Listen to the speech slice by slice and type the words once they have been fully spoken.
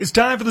It's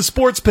time for the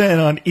Sports Pen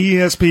on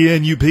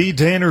ESPN UP.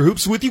 Tanner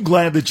Hoops with you.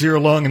 Glad that you're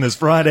along in this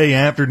Friday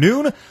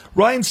afternoon.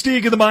 Ryan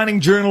Steig of the Mining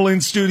Journal in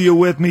studio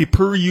with me,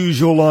 per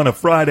usual, on a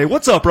Friday.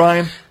 What's up,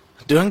 Ryan?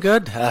 Doing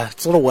good.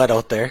 It's a little wet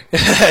out there.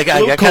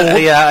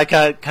 I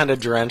got kind of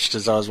drenched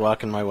as I was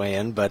walking my way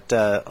in. But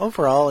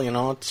overall,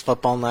 it's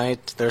football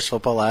night. There's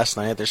football last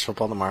night. There's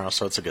football tomorrow,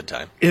 so it's a good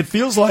time. It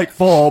feels like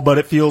fall, but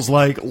it feels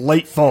like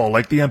late fall,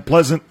 like the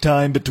unpleasant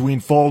time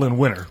between fall and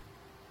winter.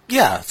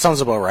 Yeah, sounds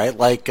about right.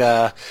 Like,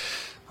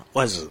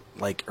 was it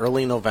like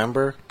early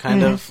November,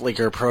 kind of? Like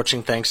you're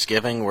approaching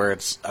Thanksgiving where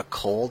it's a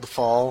cold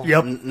fall.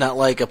 Yep. Not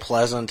like a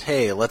pleasant,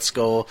 hey, let's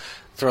go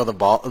throw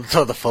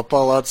the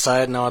football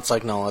outside. No, it's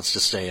like, no, let's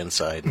just stay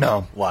inside.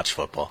 No. Watch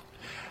football.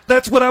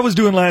 That's what I was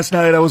doing last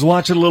night. I was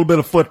watching a little bit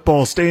of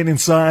football, staying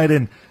inside,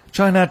 and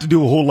trying not to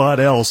do a whole lot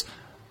else.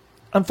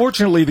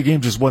 Unfortunately, the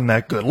game just wasn't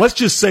that good. Let's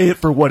just say it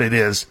for what it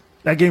is.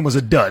 That game was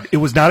a dud. It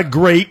was not a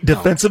great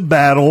defensive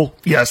battle.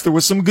 Yes, there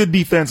was some good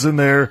defense in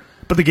there,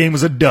 but the game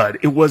was a dud.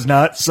 It was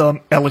not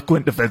some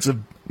eloquent defensive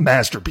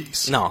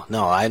masterpiece. No,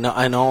 I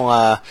know.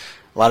 A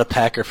lot of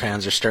Packer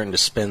fans are starting to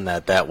spin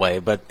that way,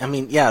 but I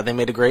mean, yeah, they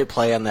made a great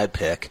play on that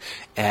pick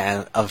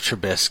of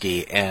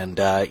Trubisky, and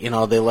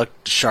they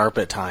looked sharp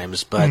at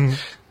times, but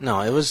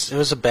no, it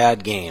was a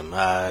bad game.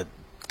 The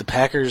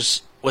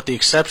Packers, with the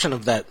exception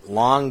of that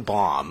long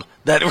bomb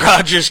that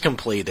Rodgers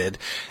completed,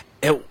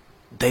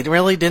 they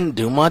really didn't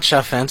do much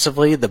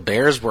offensively. The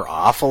Bears were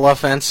awful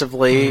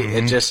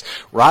offensively.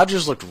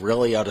 Rodgers looked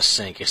really out of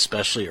sync,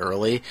 especially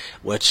early,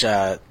 which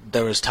there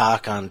was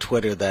talk on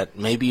Twitter that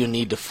maybe you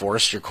need to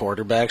force your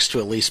quarterbacks to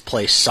at least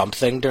play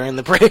something during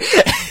the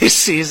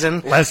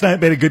preseason. Last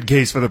night made a good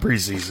case for the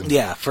preseason.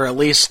 Yeah, for at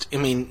least,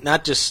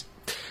 not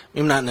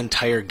an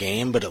entire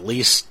game, but at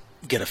least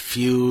get a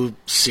few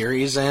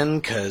series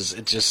in, because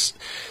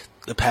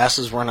the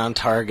passes weren't on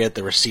target,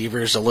 the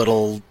receivers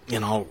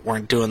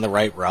weren't doing the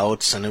right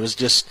routes, and it was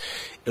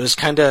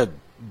kind of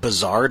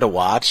bizarre to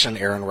watch an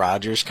Aaron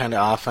Rodgers kind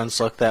of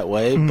offense look that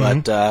way,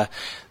 but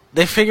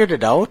they figured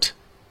it out,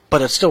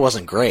 but it still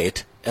wasn't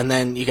great. And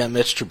then you got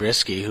Mitch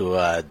Trubisky, who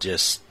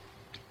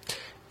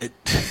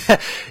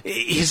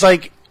he's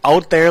like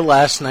out there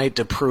last night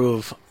to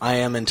prove I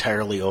am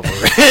entirely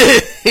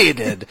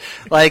overrated.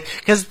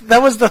 Because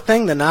that was the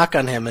thing, the knock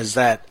on him is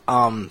that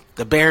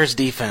the Bears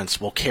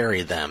defense will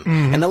carry them.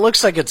 And it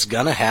looks like it's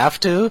going to have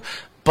to,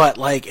 but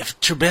if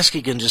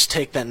Trubisky can just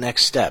take that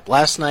next step.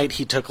 Last night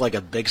he took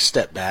a big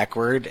step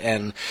backward,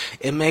 and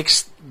it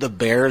makes the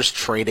Bears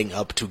trading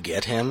up to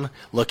get him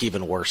look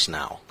even worse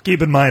now.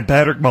 Keep in mind,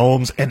 Patrick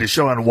Mahomes and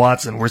Deshaun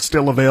Watson were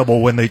still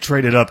available when they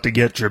traded up to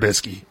get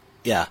Trubisky.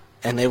 Yeah.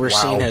 And they were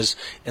seen as,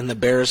 in the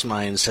Bears'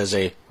 minds, as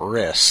a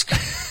risk.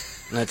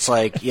 And it's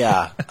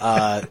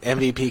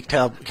MVP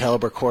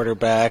caliber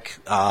quarterback.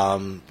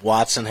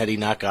 Watson, had he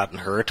not gotten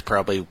hurt,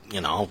 probably,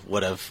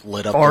 would have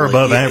lit up. Far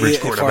above average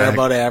quarterback. Far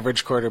above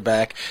average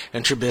quarterback.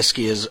 And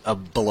Trubisky is a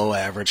below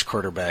average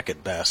quarterback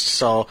at best.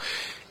 So,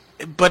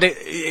 but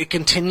it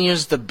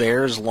continues the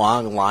Bears'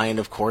 long line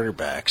of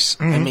quarterbacks.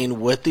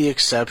 With the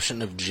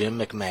exception of Jim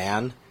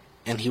McMahon.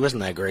 And he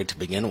wasn't that great to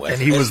begin with.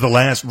 And he was the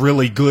last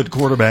really good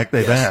quarterback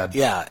they've had.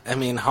 Yeah,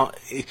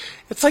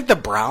 it's like the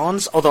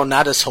Browns, although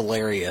not as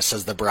hilarious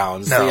as the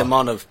Browns. No. The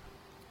amount of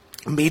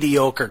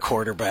mediocre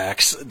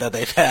quarterbacks that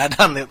they've had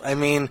I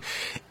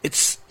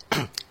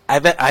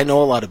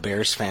know a lot of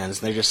Bears fans,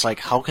 and they're just like,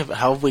 how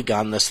have we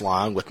gone this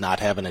long with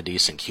not having a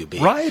decent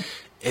QB? Right.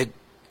 It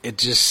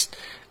just,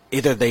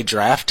 either they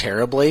draft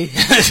terribly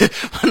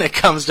when it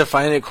comes to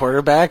finding a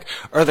quarterback,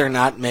 or they're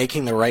not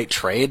making the right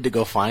trade to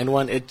go find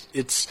one.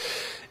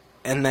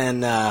 And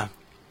then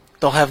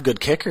they'll have good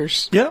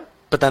kickers. Yeah.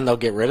 But then they'll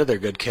get rid of their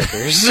good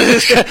kickers.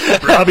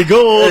 Robbie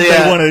Gould,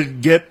 Yeah. They want to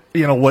get,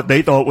 what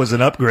they thought was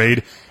an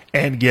upgrade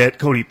and get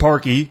Cody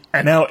Parkey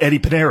and now Eddie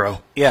Pinheiro.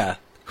 Yeah.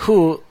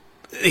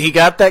 He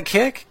got that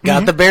kick,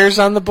 got the Bears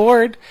on the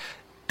board.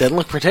 Didn't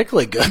look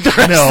particularly good the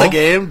rest of the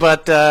game,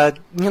 but,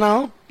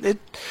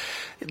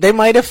 they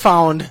might have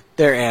found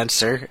their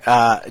answer.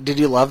 Did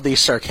you love the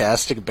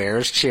sarcastic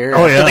Bears cheer?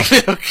 Oh, yeah.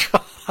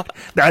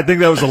 I think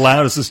that was the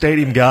loudest the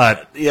stadium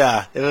got.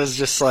 Yeah, it was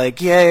just like,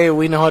 yay,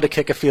 we know how to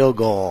kick a field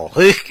goal.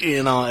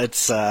 Did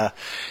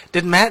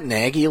Matt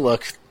Nagy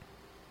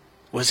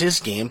was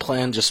his game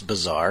plan just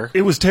bizarre?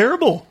 It was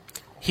terrible.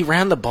 He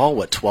ran the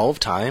ball, 12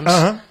 times?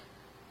 Uh-huh.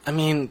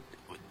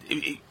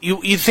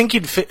 You think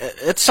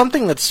it's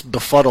something that's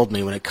befuddled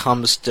me when it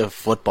comes to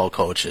football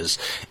coaches,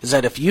 is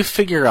that if you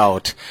figure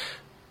out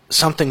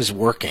something's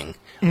working,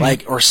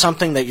 or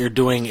something that you're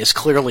doing is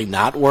clearly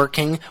not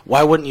working,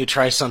 why wouldn't you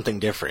try something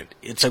different?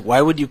 It's like, why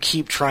would you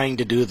keep trying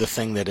to do the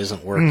thing that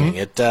isn't working?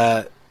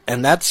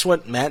 And that's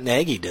what Matt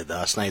Nagy did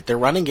last night. Their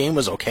running game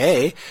was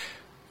okay,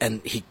 and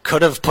he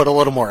could have put a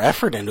little more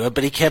effort into it,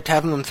 but he kept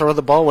having them throw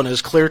the ball when it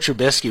was clear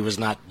Trubisky was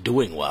not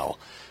doing well.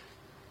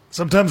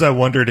 Sometimes I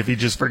wondered if he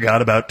just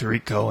forgot about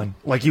Tariq Cohen,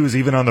 like he was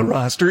even on the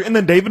roster. And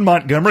then David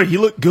Montgomery, he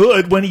looked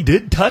good when he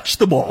did touch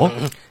the ball.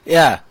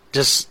 Yeah,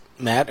 just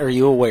Matt, are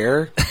you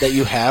aware that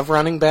you have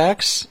running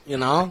backs?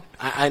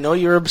 I know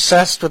you're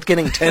obsessed with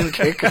getting 10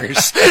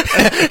 kickers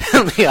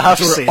in the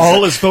offseason.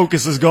 All his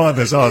focus is gone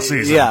this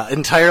offseason. Yeah,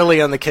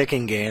 entirely on the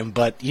kicking game.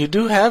 But you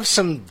do have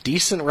some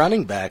decent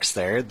running backs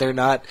there.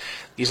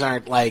 These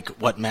aren't like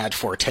what Matt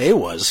Forte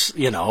was,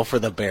 for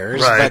the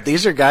Bears. Right. But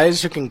these are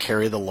guys who can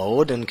carry the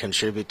load and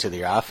contribute to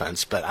the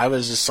offense. But I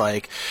was just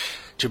like,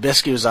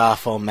 Trubisky was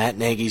awful. Matt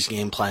Nagy's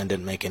game plan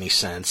didn't make any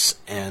sense.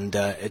 And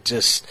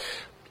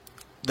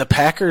the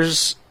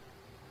Packers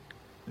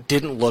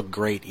didn't look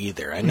great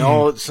either. I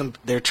know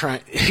they're trying,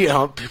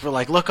 people are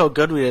like, look how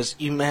good we is.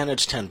 You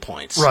managed 10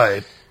 points.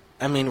 Right.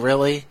 I mean,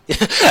 really?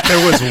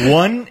 There was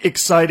one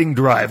exciting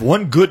drive,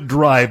 one good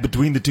drive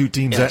between the two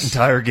teams that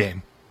entire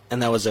game.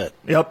 And that was it.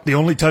 Yep, the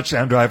only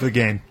touchdown drive of the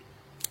game.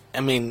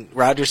 I mean,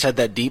 Rodgers had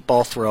that deep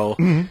ball throw,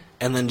 and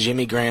then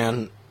Jimmy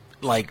Graham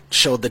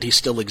showed that he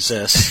still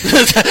exists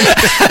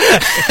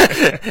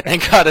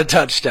and got a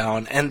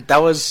touchdown, and that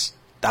was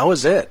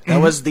it. That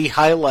was the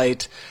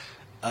highlight,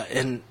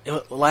 and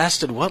it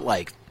lasted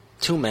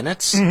 2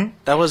 minutes?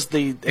 That was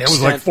the extent. It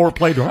was like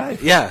 4-play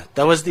drive. Yeah,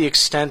 that was the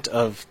extent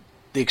of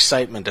the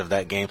excitement of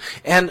that game.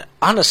 And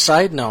on a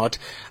side note,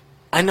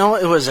 I know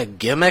it was a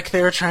gimmick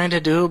they were trying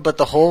to do, but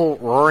the whole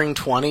Roaring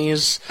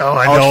 20s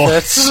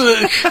outfits,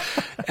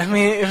 I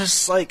mean, it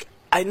was like,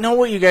 I know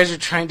what you guys are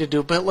trying to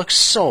do, but it looks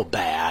so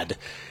bad.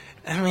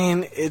 I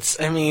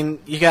mean,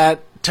 you got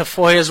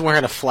Tafoya's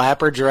wearing a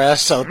flapper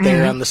dress out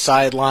there on the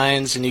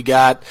sidelines, and you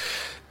got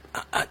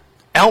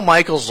Al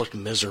Michaels looked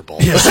miserable.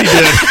 Yes, he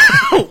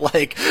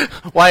did.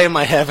 Why am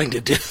I having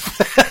to do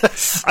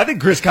this? I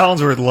think Chris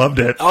Collinsworth loved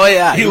it. Oh,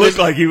 yeah. He looked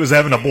like he was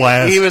having a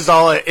blast. He was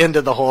all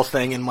into the whole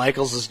thing, and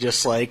Michaels is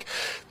just like,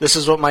 this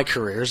is what my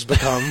career's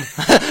become.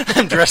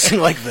 I'm dressing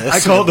like this. I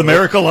call it the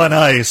Miracle on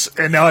Ice,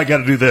 and now I got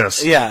to do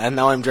this. Yeah, and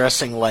now I'm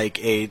dressing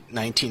like a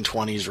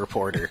 1920s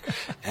reporter.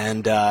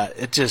 And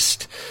it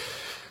just...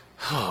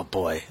 Oh,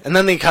 boy. And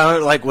then they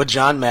comment, would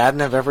John Madden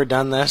have ever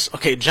done this?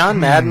 Okay, John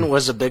Madden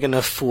was a big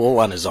enough fool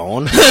on his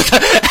own.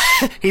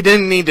 He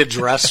didn't need to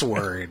dress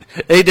weird.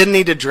 He didn't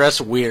need to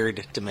dress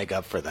weird to make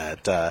up for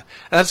that.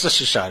 That's just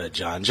a shot at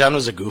John. John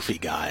was a goofy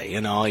guy,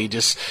 He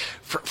just...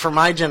 For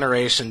my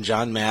generation,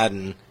 John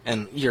Madden,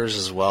 and yours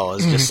as well,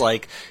 is just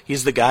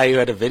he's the guy who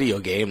had a video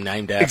game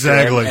named after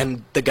him,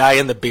 and the guy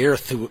in the beer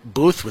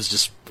booth was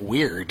just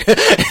weird.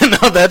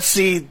 That's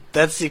the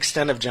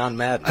extent of John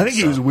Madden. I think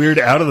he was weird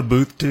out of the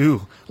booth,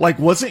 too.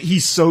 Wasn't he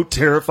so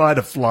terrified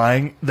of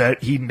flying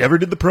that he never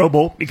did the Pro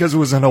Bowl because it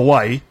was in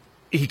Hawaii?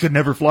 He could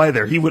never fly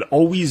there. He would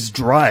always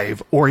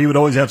drive, or he would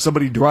always have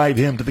somebody drive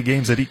him to the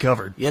games that he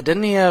covered. Yeah,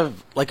 didn't he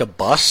have, a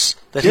bus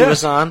that he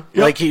was on?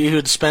 Yep. He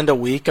would spend a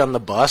week on the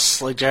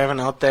bus, driving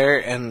out there,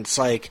 and it's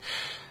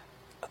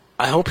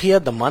I hope he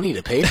had the money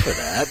to pay for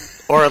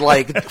that. Or,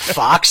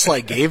 Fox,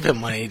 gave him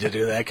money to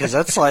do that, because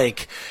that's,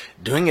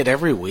 doing it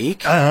every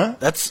week. Uh-huh.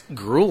 That's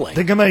grueling.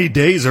 Think how many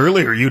days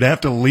earlier you'd have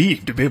to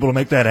leave to be able to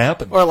make that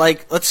happen. Or,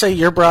 let's say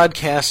you're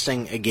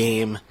broadcasting a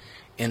game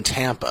in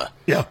Tampa.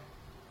 Yeah.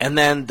 And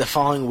then the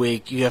following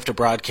week, you have to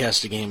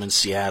broadcast a game in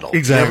Seattle.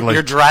 Exactly.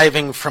 You're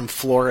driving from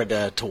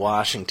Florida to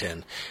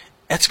Washington.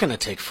 That's going to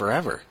take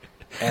forever.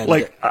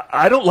 And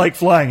I don't like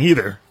flying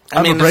either.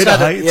 I'm afraid of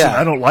heights, and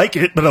I don't like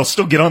it, but I'll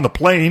still get on the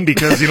plane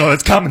because,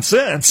 that's common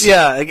sense.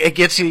 Yeah, it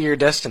gets you to your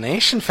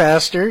destination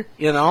faster.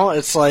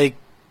 It's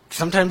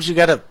sometimes you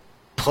got to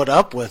put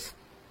up with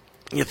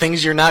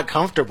things you're not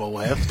comfortable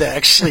with to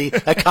actually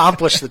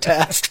accomplish the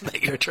task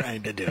that you're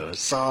trying to do.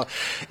 So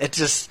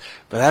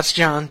but that's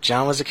John.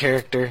 John was a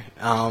character.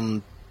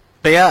 But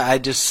yeah,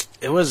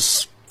 it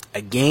was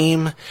a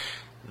game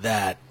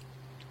that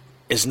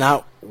is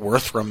not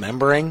worth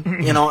remembering.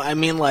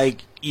 Mm-hmm.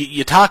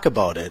 You talk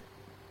about it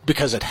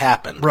because it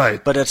happened.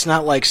 Right. But it's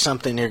not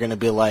something you're going to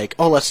be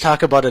oh, let's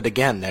talk about it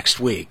again next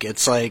week.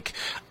 It's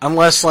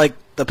unless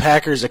the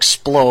Packers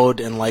explode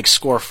and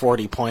score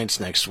 40 points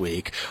next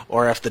week,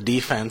 or if the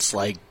defense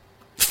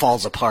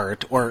falls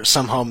apart, or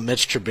somehow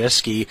Mitch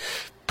Trubisky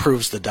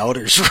proves the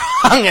doubters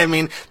wrong. I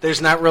mean,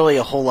 there's not really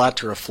a whole lot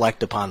to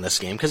reflect upon this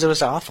game because it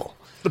was awful.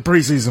 The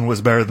preseason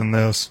was better than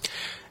this.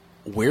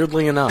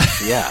 Weirdly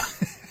enough, yeah.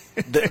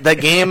 The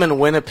game in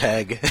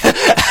Winnipeg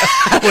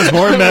was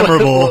more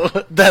memorable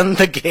than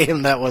the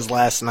game that was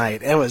last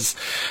night. It was,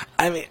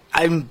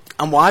 I'm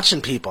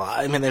watching people.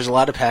 There's a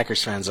lot of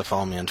Packers fans that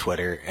follow me on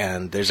Twitter,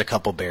 and there's a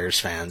couple Bears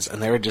fans,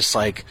 and they were just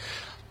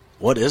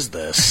what is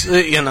this?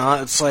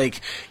 It's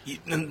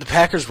the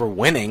Packers were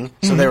winning,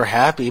 so they were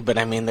happy, but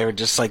they were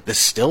just this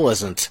still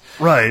isn't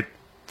right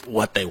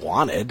what they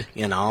wanted,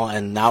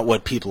 and not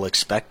what people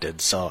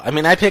expected. So,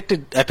 I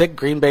picked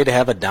Green Bay to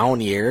have a down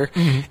year,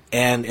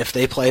 and if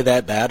they play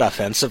that bad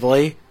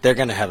offensively, they're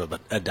going to have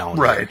a down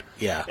year.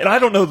 Yeah. And I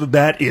don't know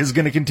that is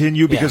going to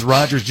continue because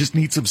Rodgers just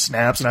needs some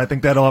snaps, and I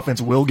think that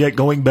offense will get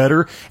going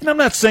better. And I'm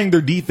not saying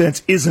their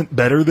defense isn't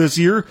better this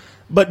year,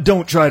 but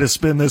don't try to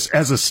spin this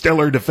as a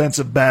stellar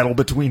defensive battle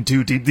between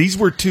two teams. These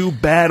were two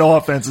bad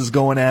offenses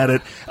going at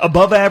it.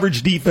 Above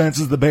average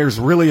defenses, the Bears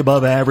really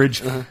above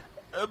average.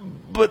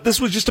 But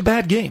this was just a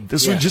bad game.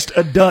 This was just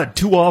a dud.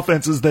 Two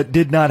offenses that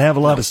did not have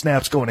a lot of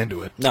snaps going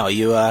into it. No,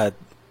 you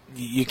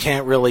you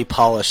can't really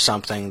polish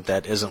something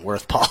that isn't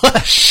worth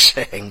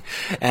polishing.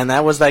 And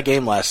that was that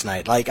game last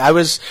night. Like,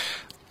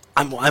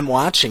 I'm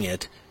watching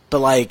it, but,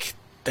 like,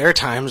 there are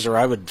times where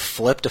I would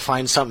flip to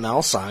find something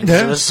else on.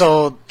 'Cause it was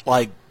so,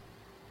 like,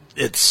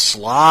 it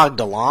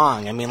slogged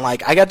along. I mean,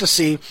 like, I got to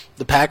see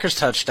the Packers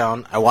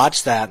touchdown. I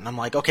watched that, and I'm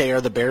like, okay,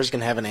 are the Bears going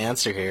to have an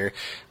answer here?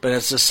 But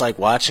it's just like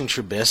watching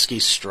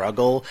Trubisky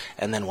struggle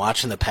and then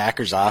watching the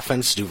Packers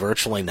offense do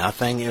virtually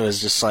nothing. It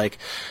was just like,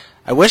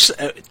 I wish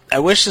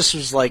this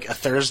was like a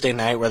Thursday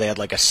night where they had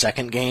like a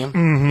second game.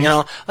 You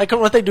know, like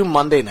what they do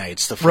Monday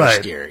nights the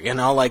first year. You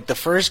know, like the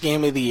first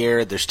game of the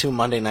year, there's 2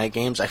 Monday night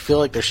games. I feel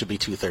like there should be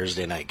 2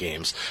 Thursday night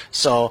games.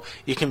 So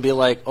you can be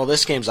like, oh,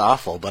 this game's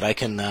awful, but I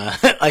can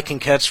I can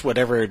catch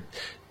whatever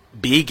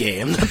B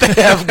game that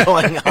they have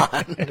going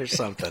on or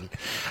something.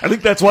 I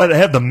think that's why they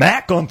have the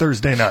MAC on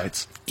Thursday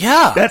nights.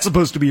 Yeah. That's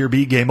supposed to be your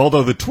B game,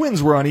 although the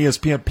Twins were on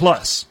ESPN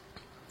Plus.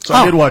 So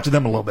I did watch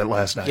them a little bit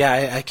last night.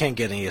 Yeah, I can't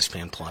get an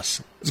ESPN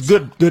Plus. It's a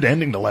good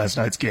ending to last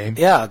night's game.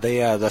 Yeah,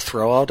 the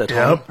throw out at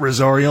home. Yep,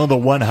 Rosario, the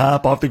one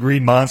hop off the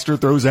green monster,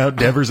 throws out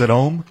Devers at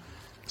home.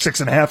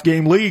 6.5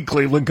 game lead,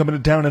 Cleveland coming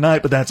to town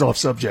tonight, but that's off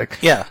subject.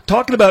 Yeah.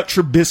 Talking about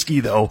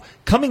Trubisky, though,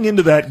 coming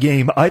into that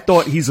game, I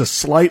thought he's a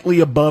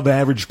slightly above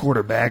average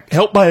quarterback,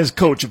 helped by his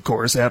coach, of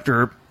course,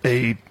 after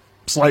a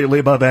slightly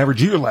above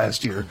average year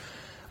last year.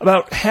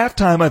 About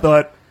halftime, I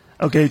thought,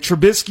 okay,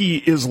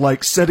 Trubisky is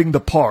like setting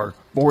the par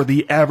for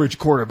the average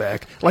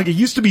quarterback. Like it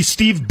used to be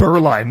Steve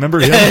Berline, remember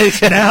him?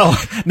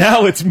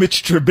 Now it's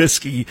Mitch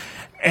Trubisky.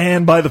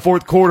 And by the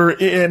fourth quarter,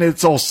 and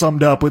it's all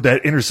summed up with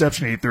that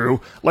interception he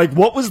threw. Like,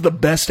 what was the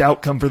best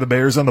outcome for the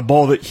Bears on the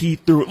ball that he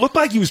threw? It looked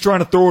like he was trying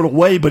to throw it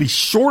away, but he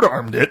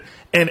short-armed it,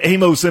 and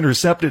Amos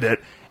intercepted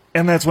it.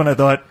 And that's when I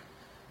thought,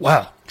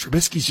 wow,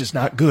 Trubisky's just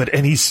not good.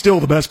 And he's still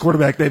the best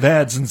quarterback they've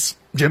had since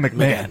Jim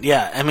McMahon.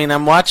 Yeah, I mean,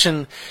 I'm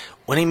watching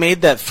when he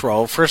made that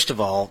throw, first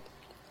of all,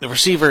 the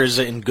receiver is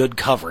in good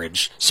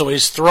coverage, so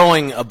he's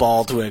throwing a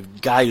ball to a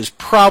guy who's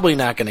probably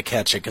not going to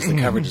catch it because the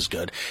coverage is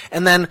good.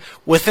 And then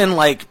within,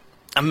 like,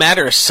 a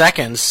matter of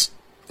seconds,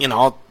 you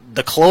know,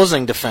 the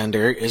closing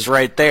defender is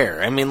right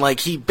there. I mean, like,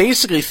 he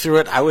basically threw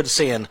it, I would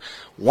say, in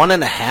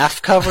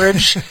 1.5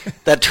 coverage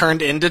that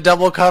turned into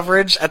double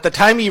coverage. At the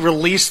time he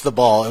released the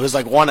ball, it was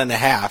like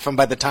 1.5, and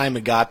by the time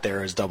it got there,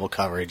 it was double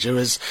coverage. It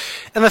was,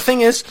 and the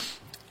thing is,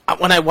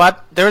 when I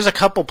watched, there was a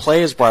couple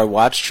plays where I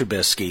watched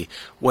Trubisky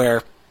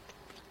where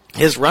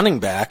his running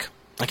back,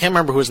 I can't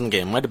remember who was in the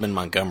game, it might have been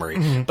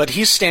Montgomery, but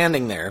he's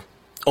standing there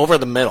over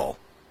the middle,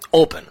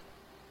 open.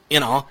 You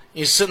know,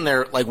 he's sitting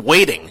there, like,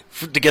 waiting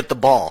to get the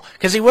ball.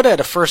 Because he would have had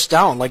a first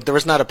down, like there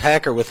was not a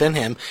Packer within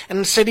him. And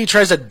instead he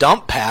tries a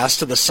dump pass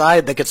to the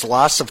side that gets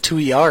loss of 2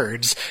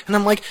 yards. And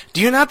I'm like,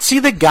 do you not see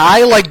the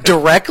guy, like,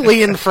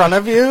 directly in front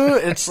of you?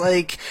 It's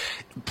like,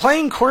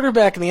 playing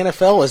quarterback in the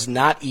NFL is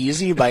not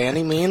easy by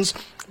any means.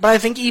 But I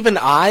think even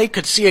I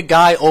could see a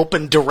guy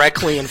open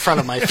directly in front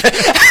of my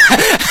face.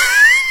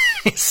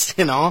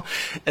 You know?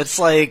 It's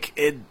like,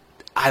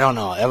 I don't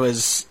know. That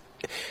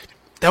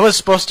was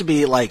supposed to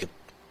be, like,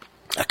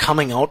 a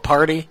coming out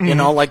party, you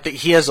know, like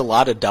he has a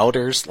lot of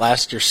doubters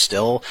last year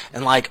still,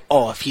 and like,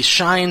 oh, if he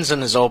shines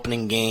in his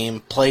opening game,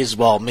 plays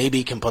well, maybe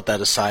he can put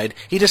that aside.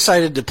 He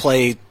decided to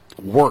play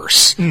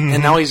worse,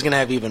 and now he's going to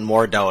have even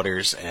more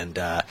doubters, and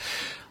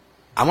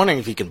I'm wondering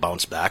if he can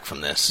bounce back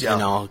from this, you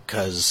know,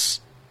 because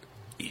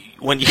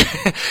when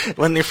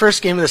the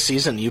first game of the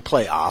season you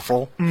play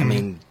awful, I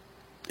mean,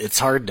 it's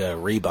hard to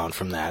rebound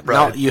from that.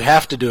 Right. Now, you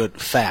have to do it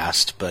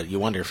fast, but you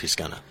wonder if he's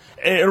going to.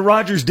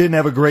 Rodgers didn't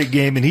have a great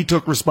game, and he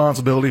took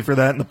responsibility for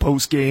that in the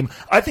post-game.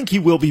 I think he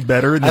will be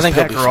better, and this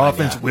Packer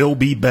offense will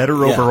be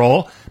better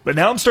overall. But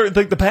now I'm starting to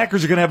think the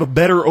Packers are going to have a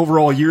better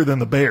overall year than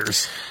the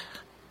Bears.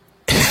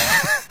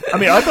 I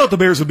mean, I thought the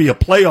Bears would be a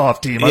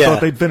playoff team. I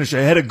thought they'd finish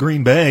ahead of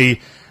Green Bay.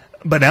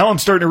 But now I'm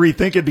starting to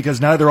rethink it because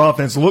neither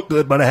offense looked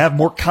good, but I have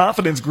more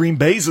confidence Green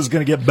Bay's is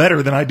going to get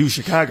better than I do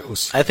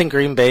Chicago's. I think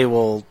Green Bay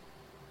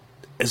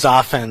his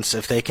offense,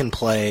 if they can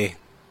play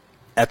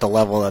at the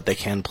level that they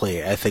can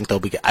play, I think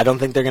they'll be. I don't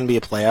think they're going to be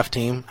a playoff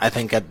team. I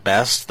think at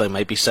best they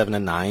might be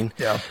 7-9.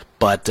 Yeah.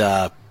 But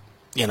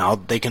you know,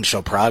 they can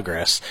show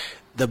progress.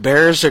 The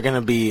Bears are going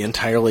to be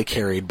entirely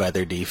carried by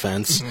their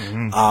defense.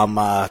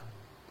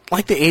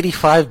 Like the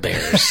 85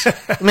 Bears.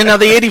 I mean, now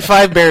the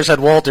 85 Bears had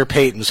Walter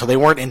Payton, so they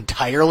weren't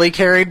entirely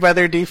carried by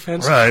their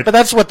defense. Right. But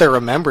that's what they're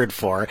remembered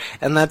for,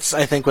 and that's,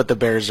 I think, what the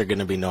Bears are going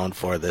to be known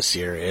for this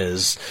year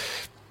is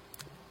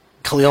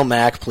Khalil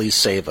Mack, please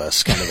save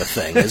us, kind of a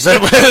thing.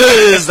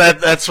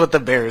 That's what the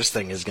Bears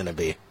thing is going to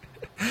be.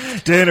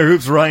 Tanner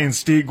Hoops, Ryan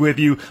Stieg with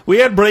you. We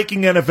had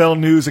breaking NFL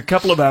news a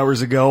couple of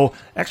hours ago,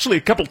 actually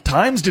a couple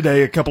times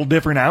today, a couple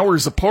different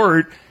hours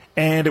apart,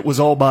 and it was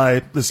all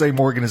by the same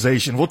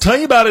organization. We'll tell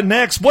you about it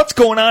next. What's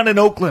going on in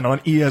Oakland on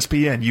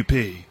ESPN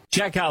UP?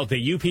 Check out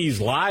the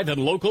UP's live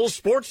and local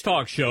sports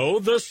talk show,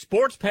 The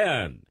Sports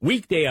Pen.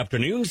 Weekday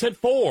afternoons at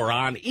 4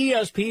 on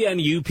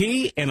ESPN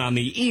UP and on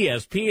the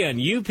ESPN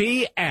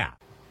UP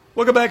app.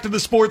 Welcome back to the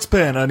Sports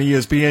Pen on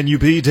ESPN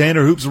UP.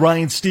 Tanner Hoops,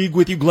 Ryan Stieg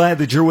with you. Glad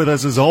that you're with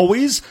us as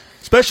always.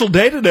 Special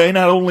day today.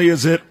 Not only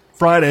is it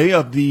Friday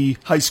of the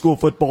high school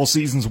football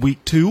season's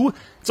week 2.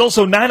 It's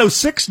also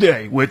 906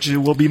 Day, which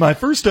will be my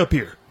first up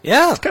here.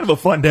 Yeah. It's kind of a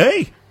fun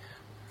day.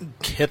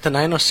 Hit the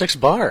 906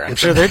 bar. I'm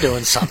sure they're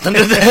doing something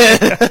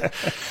today.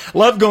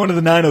 Love going to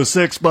the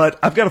 906, but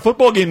I've got a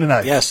football game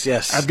tonight. Yes,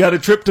 yes. I've got a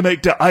trip to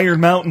make to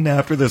Iron Mountain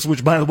after this,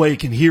 which, by the way, you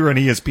can hear on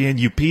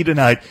ESPN UP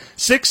tonight.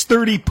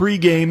 6:30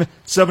 pregame,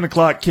 7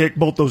 o'clock kick.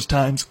 Both those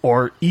times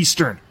are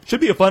Eastern.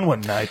 Should be a fun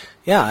one tonight.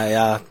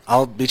 Yeah,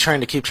 I'll be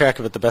trying to keep track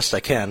of it the best I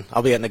can.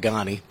 I'll be at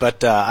Nagani,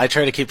 but I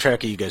try to keep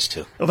track of you guys,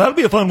 too. Well, that'll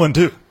be a fun one,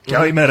 too.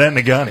 Calumet at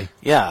Nagani.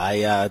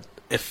 Yeah,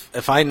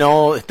 If I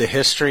know the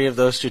history of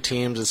those two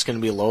teams, it's going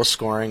to be low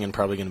scoring and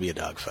probably going to be a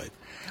dogfight.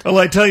 Well,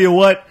 I tell you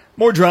what,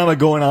 more drama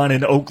going on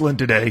in Oakland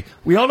today.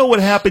 We all know what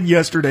happened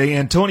yesterday.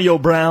 Antonio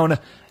Brown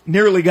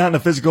nearly got in a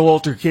physical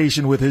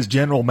altercation with his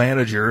general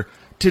manager.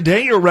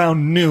 Today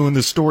around noon,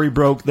 the story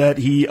broke that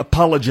he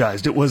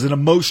apologized. It was an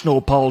emotional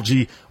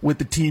apology with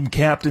the team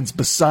captains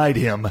beside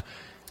him.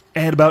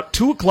 And about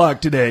 2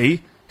 o'clock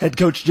today, head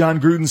coach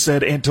John Gruden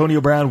said Antonio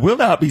Brown will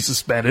not be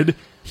suspended.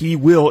 He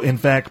will, in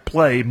fact,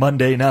 play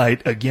Monday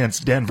night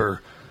against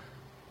Denver.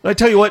 I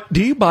tell you what,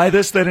 do you buy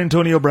this, that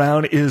Antonio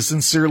Brown is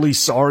sincerely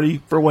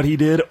sorry for what he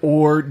did,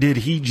 or did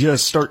he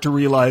just start to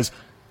realize,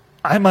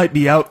 I might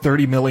be out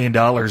 $30 million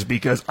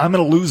because I'm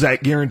going to lose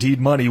that guaranteed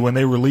money when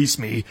they release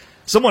me.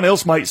 Someone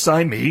else might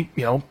sign me,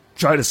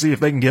 try to see if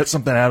they can get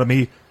something out of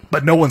me,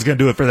 but no one's going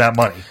to do it for that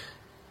money.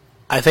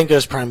 I think it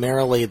was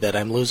primarily that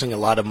I'm losing a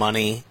lot of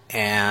money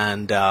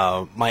and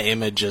my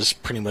image is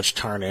pretty much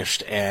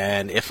tarnished,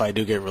 and if I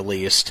do get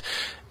released,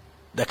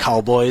 the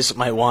Cowboys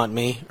might want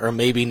me, or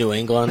maybe New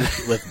England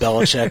with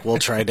Belichick will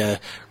try to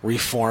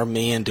reform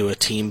me into a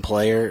team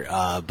player.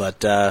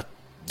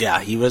 Yeah,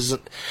 he was...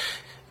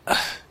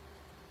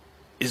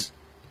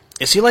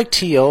 Is he like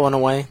T.O. in a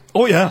way?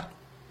 Oh, yeah.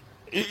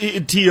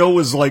 T.O.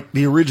 was like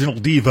the original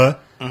diva,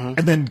 and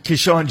then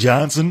Keyshawn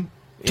Johnson...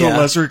 To a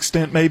lesser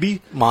extent,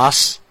 maybe.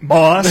 Moss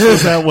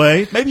was that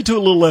way. Maybe to a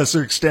little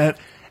lesser extent.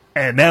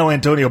 And now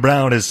Antonio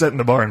Brown is setting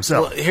the bar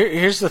himself. Well,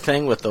 here's the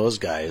thing with those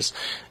guys.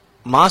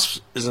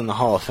 Moss is in the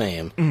Hall of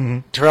Fame.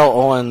 Mm-hmm. Terrell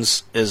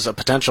Owens is a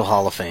potential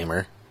Hall of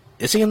Famer.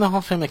 Is he in the Hall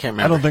of Fame? I can't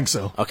remember. I don't think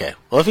so. Okay.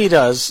 Well, if he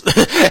does,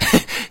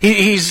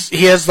 he has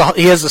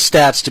the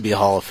stats to be a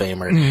Hall of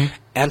Famer. Mm-hmm.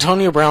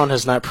 Antonio Brown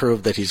has not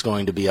proved that he's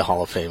going to be a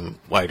Hall of Fame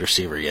wide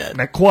receiver yet.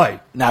 Not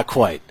quite. Not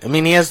quite. I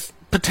mean, he has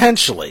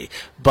potentially,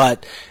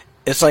 but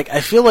it's like I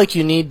feel like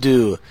you need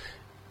to,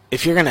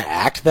 if you're going to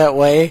act that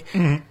way,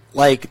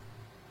 like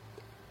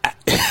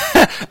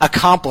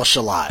accomplish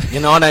a lot. You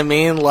know what I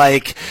mean?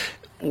 Like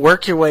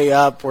work your way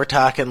up. We're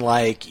talking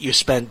like you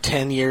spent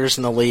 10 years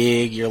in the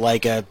league. You're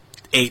like a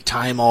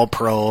 8-time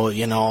All-Pro.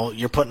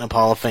 You're putting up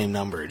Hall of Fame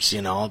numbers.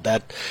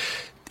 That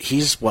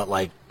he's what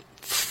do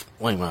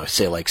you want to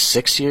say, like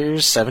 6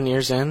 years, 7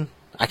 years in?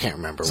 I can't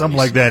remember. Something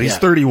like that. He's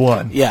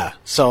 31. Yeah.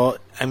 So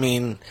I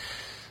mean.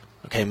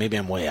 Okay, maybe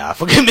I'm way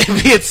off. Okay,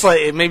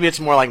 maybe it's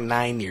more like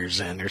 9 years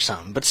in or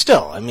something. But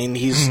still, I mean,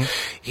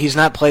 he's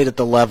not played at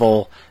the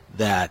level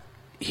that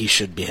he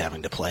should be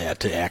having to play at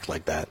to act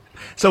like that.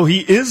 So he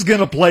is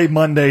going to play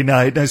Monday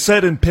night. I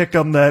said in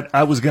Pick'em that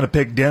I was going to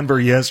pick Denver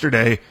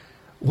yesterday.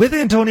 With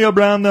Antonio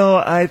Brown, though,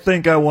 I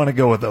think I want to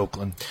go with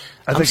Oakland.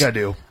 I think I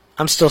do.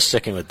 I'm still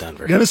sticking with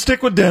Denver. Going to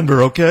stick with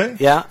Denver, okay?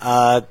 Yeah,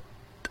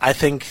 I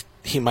think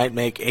he might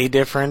make a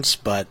difference,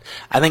 but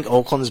I think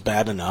Oakland's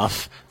bad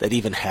enough that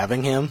even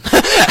having him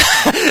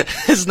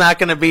is not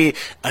going to be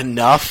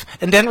enough.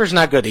 And Denver's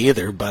not good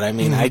either, but I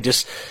mean,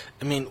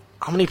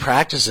 how many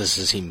practices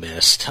has he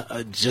missed?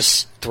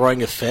 Just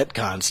throwing a fit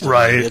constantly.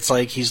 Right. It's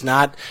like he's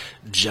not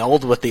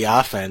gelled with the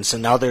offense,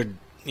 and now they're,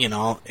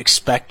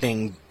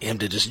 expecting him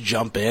to just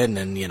jump in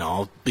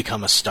and,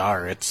 become a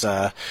star. It's,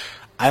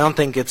 I don't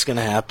think it's going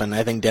to happen.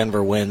 I think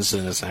Denver wins,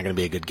 and it's not going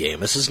to be a good game.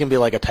 This is going to be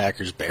like a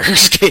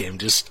Packers-Bears game,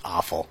 just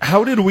awful.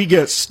 How did we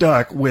get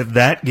stuck with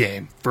that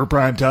game for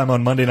primetime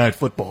on Monday Night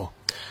Football?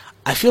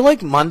 I feel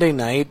like Monday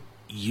night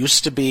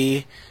used to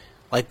be,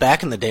 like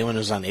back in the day when it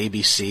was on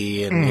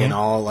ABC, and,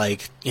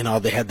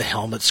 they had the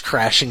helmets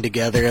crashing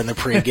together in the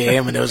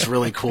pregame, and it was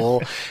really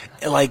cool.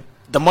 Like,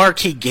 the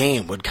marquee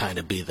game would kind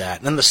of be that.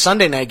 And then the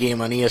Sunday night game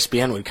on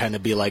ESPN would kind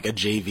of be like a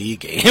JV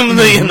game,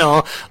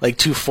 like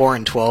 2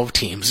 4-12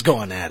 teams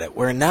going at it.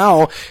 Where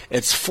now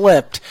it's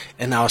flipped,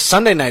 and now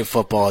Sunday night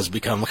football has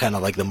become kind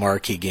of like the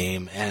marquee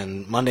game,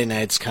 and Monday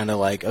night's kind of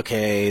like,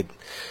 okay,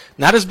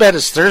 not as bad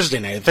as Thursday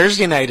night.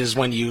 Thursday night is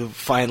when you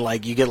find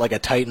you get like a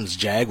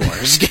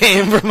Titans-Jaguars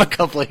game from a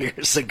couple of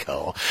years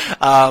ago.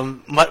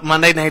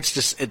 Monday night's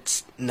just,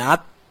 it's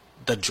not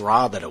the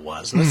draw that it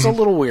was, and it's a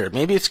little weird.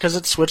 Maybe it's because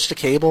it's switched to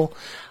cable.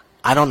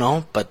 I don't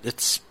know, but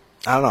it's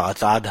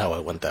odd how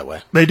it went that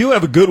way. They do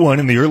have a good one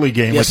in the early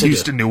game with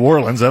Houston, New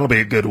Orleans. That'll be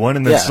a good one.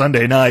 And then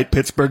Sunday night,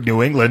 Pittsburgh,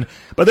 New England.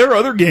 But there are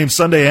other games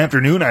Sunday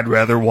afternoon I'd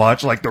rather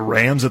watch, like the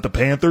Rams at the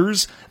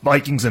Panthers,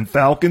 Vikings and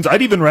Falcons.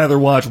 I'd even rather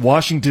watch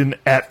Washington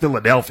at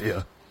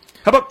Philadelphia.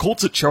 How about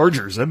Colts at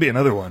Chargers? That'd be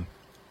another one.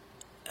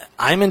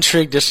 I'm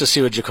intrigued just to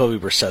see what Jacoby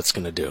Brissett's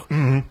going to do.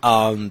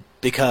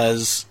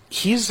 Because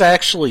he's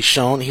actually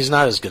shown, he's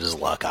not as good as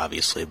Luck,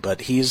 obviously,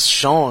 but he's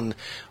shown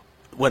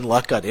when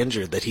Luck got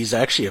injured that he's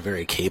actually a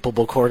very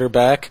capable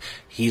quarterback.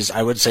 He's,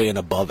 I would say, an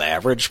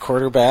above-average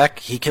quarterback.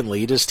 He can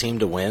lead his team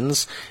to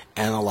wins,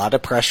 and a lot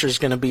of pressure is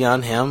going to be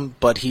on him,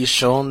 but he's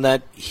shown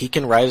that he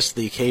can rise to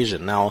the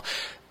occasion. Now,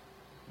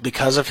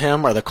 because of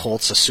him, are the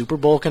Colts a Super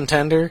Bowl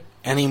contender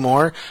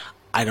anymore?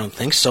 I don't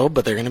think so,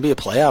 but they're going to be a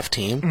playoff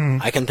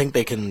team. I can think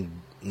they can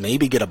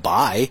maybe get a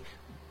bye.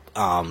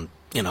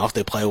 If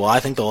they play well, I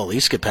think they'll at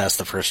least get past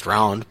the first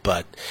round,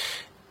 but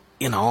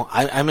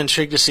I'm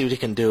intrigued to see what he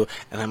can do,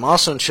 and I'm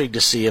also intrigued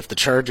to see if the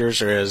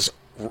Chargers are as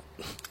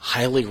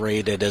highly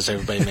rated as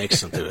everybody makes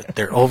them to.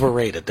 They're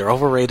overrated. They're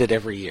overrated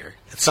every year.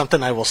 It's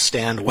something I will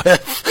stand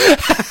with.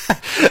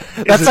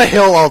 That's a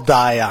hill I'll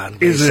die on,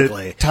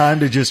 basically. Is it time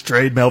to just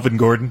trade Melvin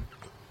Gordon?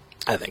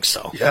 I think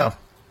so. Yeah.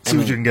 See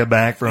what you can get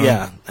back from him.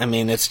 Yeah. I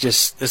mean, it's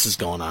just, this is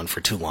going on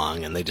for too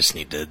long, and they just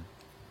need to,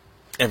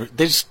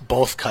 they just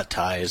both cut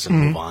ties and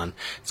move on.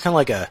 It's kind of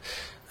like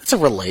it's a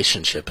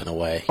relationship in a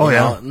way. You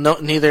know? No,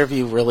 neither of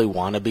you really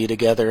want to be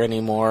together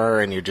anymore,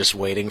 and you're just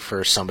waiting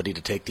for somebody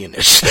to take the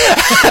initiative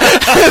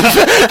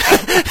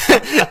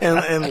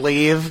and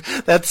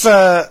leave.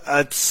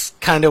 That's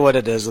kind of what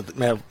it is with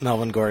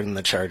Melvin Gordon and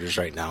the Chargers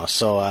right now.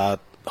 So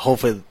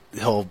hopefully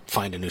he'll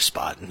find a new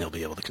spot and he'll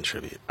be able to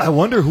contribute. I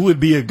wonder who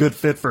would be a good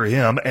fit for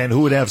him and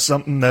who would have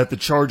something that the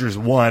Chargers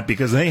want,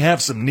 because they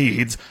have some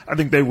needs. I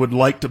think they would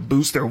like to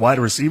boost their wide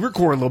receiver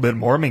core a little bit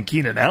more. I mean,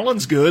 Keenan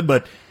Allen's good,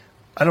 but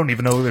I don't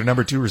even know who their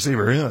number 2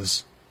 receiver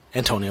is.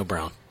 Antonio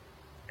Brown.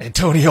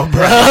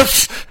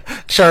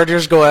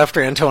 Chargers go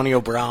after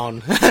Antonio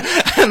Brown,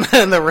 and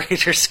then the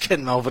Raiders get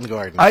Melvin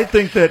Gordon. I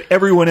think that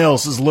everyone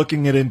else is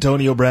looking at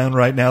Antonio Brown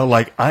right now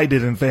like I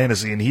did in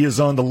fantasy, and he is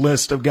on the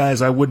list of guys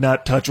I would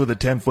not touch with a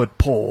 10-foot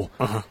pole.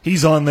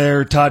 He's on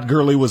there. Todd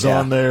Gurley was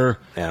on there.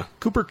 Yeah.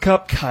 Cooper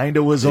Kupp kind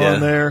of was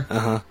on there.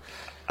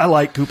 I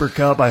like Cooper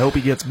Kupp. I hope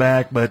he gets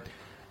back, but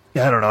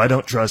I don't know. I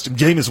don't trust him.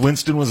 Jameis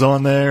Winston was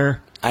on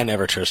there. I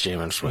never trust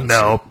Jameis Winston.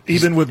 No,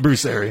 even with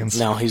Bruce Arians.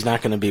 No, he's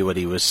not going to be what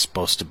he was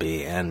supposed to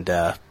be. And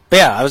but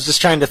yeah, I was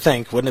just trying to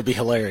think, wouldn't it be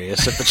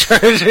hilarious if the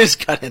Chargers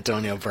got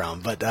Antonio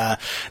Brown? But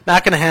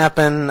not going to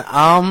happen.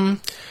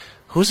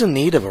 Who's in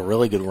need of a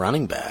really good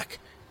running back?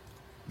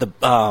 The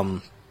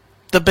Bears.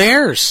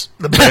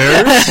 The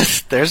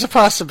Bears? There's a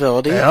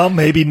possibility. Well,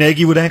 maybe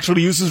Nagy would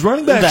actually use his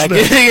running backs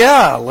then.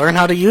 Yeah, learn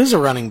how to use a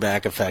running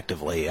back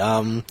effectively.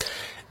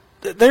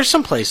 There's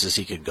some places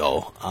he could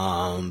go.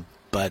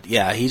 But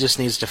yeah, he just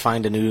needs to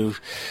find a new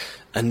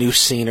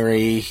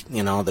scenery.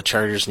 The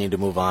Chargers need to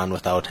move on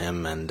without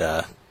him, and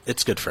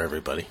it's good for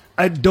everybody.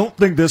 I don't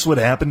think this would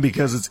happen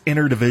because it's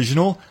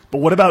interdivisional, but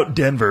what about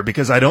Denver?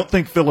 Because I don't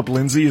think Philip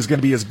Lindsay is going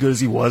to be as good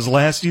as he was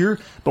last year,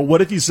 but what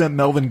if you sent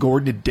Melvin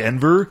Gordon to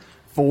Denver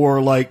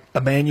for, like,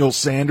 Emmanuel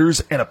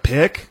Sanders and a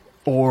pick,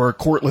 or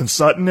Cortland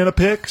Sutton and a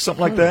pick,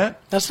 something like that?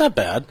 That's not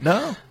bad.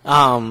 No.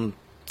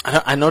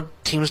 I know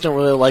teams don't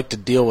really like to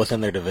deal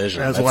within their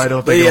division. That's why I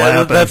don't think it'll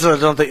happen. That's what I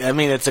don't think. I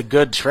mean, it's a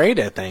good trade,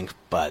 I think,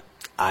 but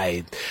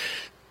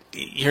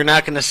you're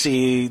not going to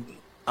see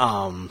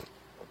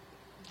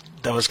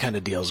those kind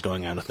of deals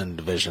going on within the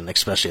division,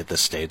 especially at this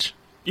stage.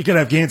 You could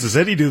have Kansas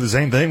City do the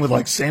same thing with,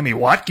 like, Sammy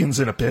Watkins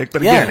in a pick,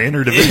 but again,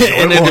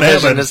 interdivisional.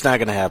 Interdivision, it's not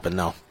going to happen,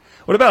 no.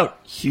 What about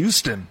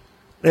Houston?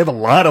 They have a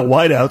lot of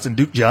wideouts, and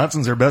Duke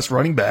Johnson's their best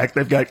running back.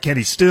 They've got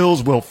Kenny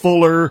Stills, Will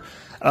Fuller,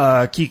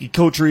 Kiki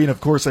Kotri, and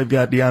of course they've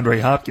got DeAndre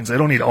Hopkins. They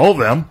don't need all of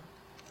them.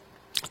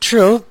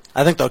 True.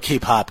 I think they'll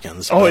keep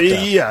Hopkins. Oh,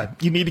 yeah.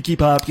 You need to keep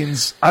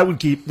Hopkins. I would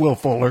keep Will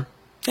Fuller.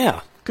 Yeah.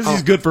 Because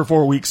he's good for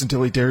 4 weeks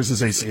until he tears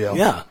his ACL.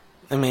 Yeah.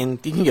 I mean,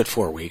 you can get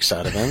 4 weeks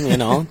out of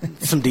him,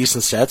 some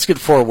decent stats, get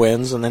 4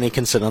 wins, and then he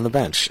can sit on the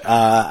bench.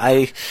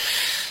 I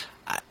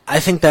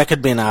think that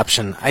could be an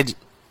option. I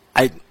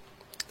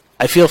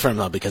feel for him,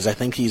 though, because I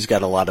think he's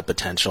got a lot of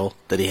potential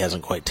that he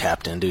hasn't quite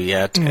tapped into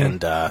yet,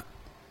 and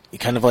he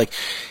kind of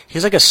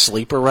he's like a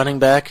sleeper running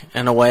back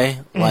in a way.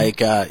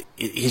 Like,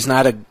 he's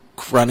not a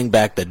running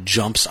back that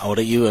jumps out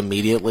at you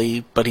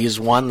immediately, but he's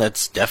one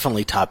that's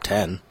definitely top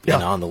 10,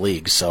 in the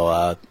league.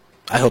 So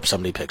I hope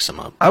somebody picks him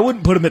up. I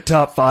wouldn't put him at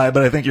top 5,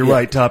 but I think you're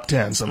right, top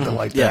 10, something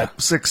like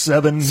that. 6,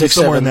 7,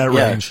 somewhere in that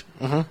range.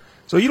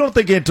 So you don't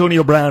think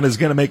Antonio Brown is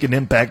going to make an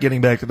impact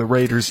getting back to the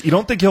Raiders? You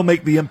don't think he'll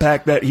make the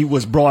impact that he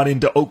was brought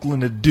into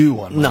Oakland to do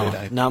on Monday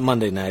night? No, not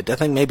Monday night. I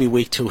think maybe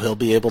week 2 he'll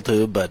be able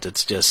to, but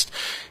it's just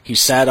he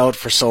sat out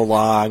for so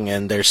long,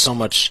 and there's so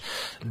much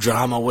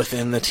drama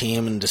within the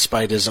team, and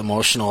despite his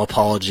emotional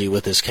apology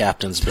with his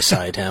captains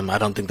beside him, I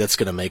don't think that's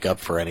going to make up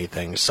for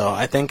anything. So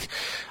I think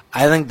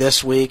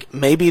this week,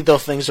 maybe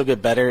things will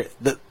get better.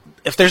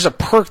 If there's a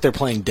perk, they're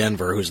playing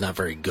Denver, who's not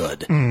very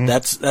good.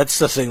 That's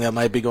the thing that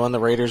might be going the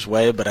Raiders'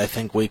 way, but I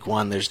think week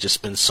 1 there's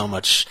just been so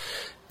much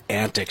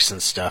antics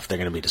and stuff, they're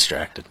going to be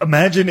distracted.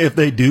 Imagine if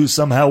they do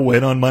somehow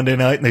win on Monday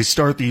night and they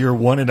start the year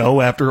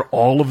 1-0 after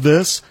all of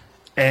this,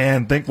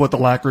 and think what the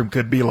locker room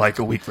could be like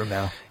a week from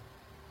now.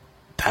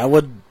 That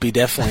would be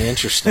definitely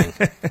interesting.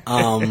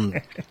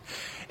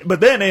 But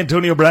then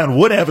Antonio Brown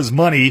would have his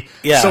money,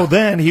 so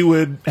then he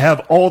would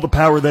have all the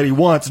power that he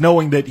wants,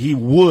 knowing that he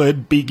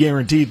would be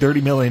guaranteed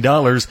 $30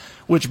 million,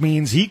 which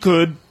means he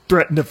could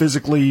threaten to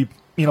physically,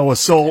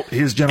 assault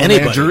his general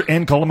manager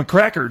and call him a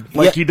cracker,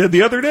 like he did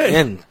the other day.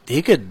 And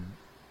he could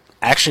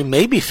actually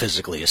maybe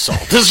physically assault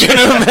his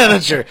general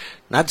manager,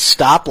 not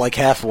stop like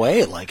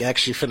halfway, like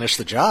actually finish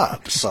the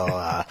job. So,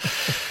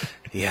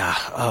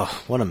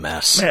 what a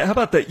mess. Man, how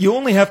about that? You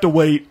only have to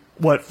wait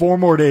 4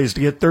 more days to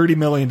get $30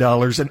 million,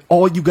 and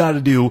all you got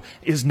to do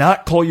is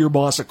not call your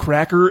boss a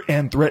cracker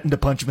and threaten to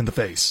punch him in the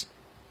face.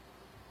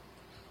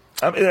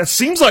 I mean, that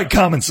seems like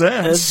common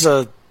sense.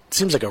 It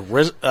seems like a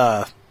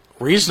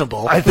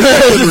reasonable. I think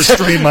I would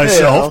restrain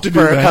myself to do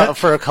that.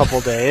 For a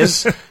couple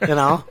days,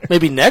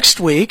 maybe next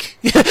week.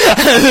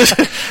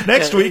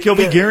 Next week he'll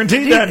be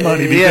guaranteed that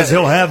money because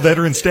he'll have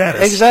veteran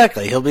status.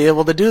 Exactly. He'll be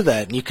able to do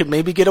that, and you could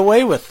maybe get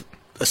away with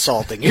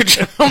assaulting your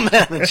general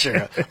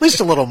manager. At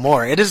least a little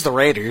more. It is the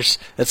Raiders.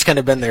 That's kind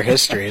of been their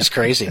history, is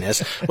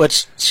craziness.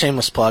 Which,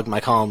 shameless plug, my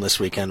column this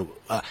weekend,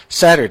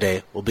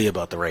 Saturday, will be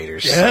about the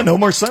Raiders. Yeah, so. No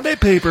more Sunday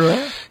paper,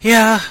 huh?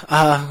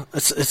 Yeah,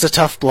 it's a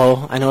tough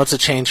blow. I know it's a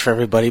change for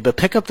everybody, but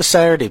pick up the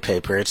Saturday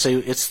paper.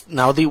 It's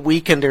now the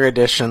Weekender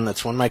edition.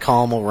 That's when my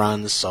column will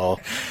run, so.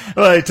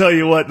 Well, I tell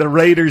you what, the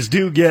Raiders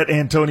do get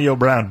Antonio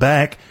Brown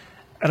back.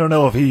 I don't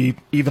know if he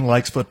even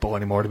likes football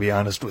anymore, to be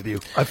honest with you.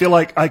 I feel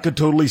like I could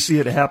totally see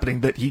it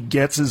happening, that he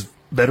gets his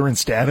veteran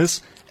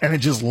status and it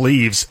just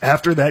leaves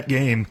after that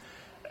game.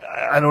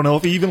 I don't know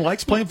if he even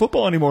likes playing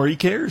football anymore. He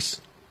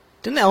cares.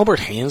 Didn't Albert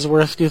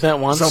Hainsworth do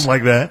that once? Something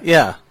like that.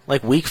 Yeah.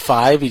 Like week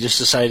 5, he just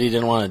decided he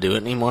didn't want to do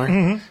it anymore.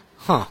 Mm-hmm.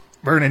 Huh.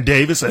 Vernon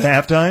Davis at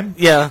halftime?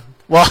 Yeah.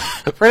 Well,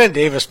 Vernon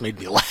Davis made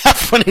me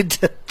laugh when he did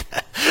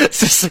that. It's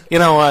just, you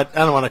know what? I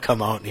don't want to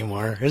come out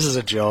anymore. This is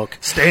a joke.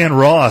 Stan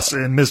Ross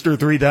in Mr.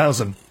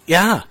 3000.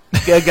 Yeah.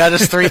 Got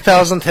his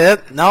 3,000th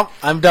hit. Nope,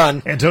 I'm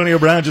done. Antonio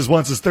Brown just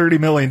wants his $30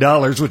 million,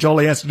 which all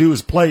he has to do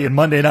is play in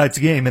Monday night's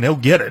game, and he'll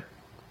get it.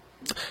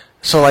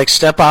 So,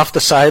 step off the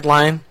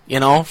sideline,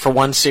 for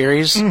one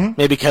series,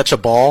 maybe catch a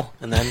ball,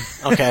 and then,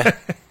 okay,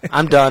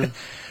 I'm done.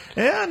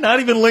 Yeah,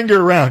 not even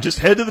linger around. Just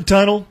head to the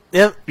tunnel.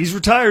 Yep. He's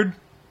retired.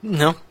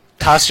 No.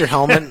 Toss your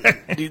helmet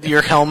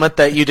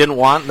that you didn't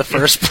want in the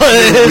first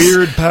place. Your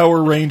weird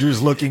Power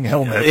Rangers-looking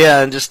helmet.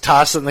 Yeah, and just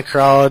toss it in the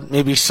crowd,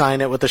 maybe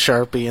sign it with a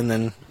Sharpie, and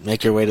then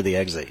make your way to the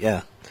exit,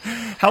 yeah.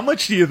 How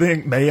much do you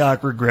think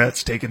Mayock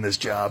regrets taking this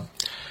job?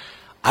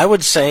 I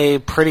would say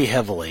pretty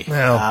heavily.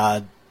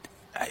 Well,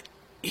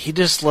 he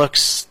just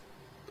looks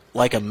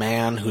like a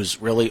man who's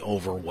really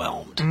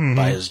overwhelmed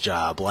by his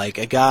job. Like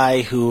a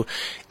guy who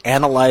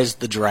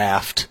analyzed the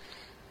draft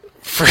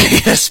for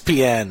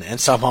ESPN and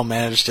somehow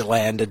managed to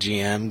land a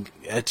GM.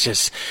 It's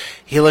just,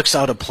 he looks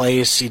out of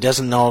place. He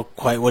doesn't know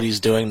quite what he's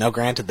doing. Now,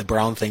 granted, the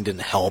Brown thing didn't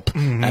help.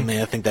 I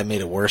mean, I think that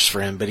made it worse for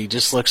him, but he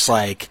just looks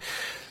like,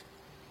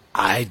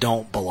 I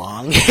don't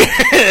belong here.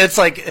 It's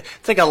like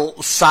a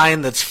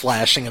sign that's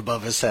flashing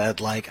above his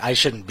head, like, I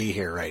shouldn't be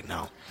here right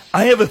now.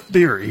 I have a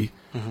theory,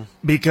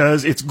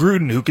 because it's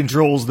Gruden who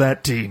controls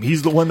that team.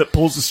 He's the one that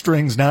pulls the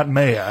strings, not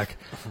Mayock.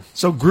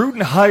 So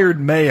Gruden hired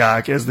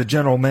Mayock as the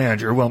general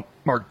manager. Well,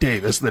 Mark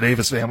Davis, the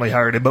Davis family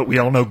hired him, but we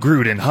all know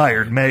Gruden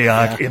hired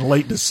Mayock in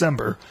late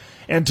December.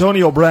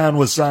 Antonio Brown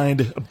was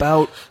signed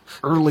about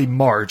early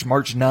March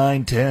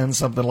 9, 10,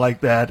 something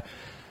like that.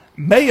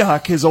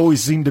 Mayock has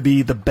always seemed to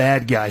be the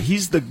bad guy.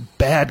 He's the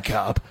bad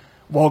cop,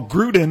 while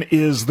Gruden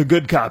is the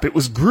good cop. It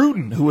was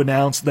Gruden who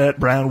announced that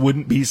Brown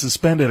wouldn't be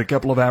suspended a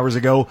couple of hours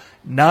ago,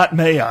 not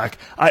Mayock.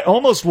 I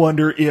almost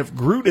wonder if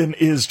Gruden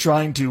is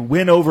trying to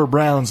win over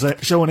Brown,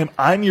 showing him,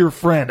 I'm your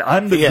friend,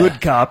 I'm the good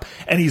cop,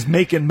 and he's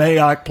making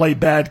Mayock play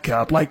bad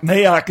cop. Like,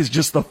 Mayock is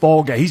just the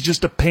fall guy. He's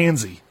just a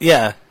pansy.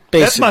 Yeah, basically.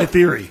 That's my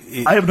theory.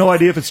 I have no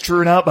idea if it's true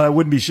or not, but I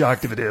wouldn't be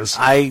shocked if it is.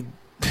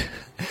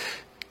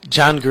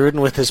 John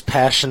Gruden with his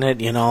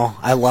passionate,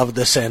 I love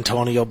this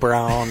Antonio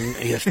Brown,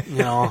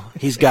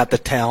 he's got the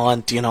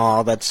talent,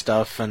 all that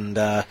stuff, and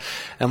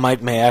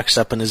Mike Mayock's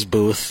up in his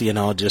booth,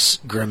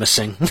 just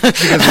grimacing.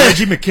 Because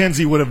Reggie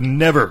McKenzie would have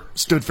never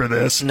stood for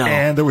this,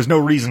 and there was no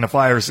reason to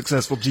fire a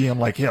successful GM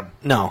like him.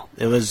 No,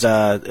 it was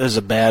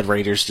a bad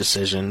Raiders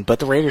decision, but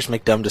the Raiders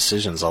make dumb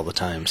decisions all the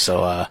time.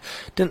 So,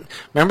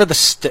 remember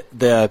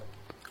the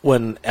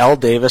when Al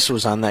Davis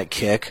was on that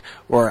kick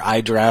where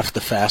I draft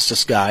the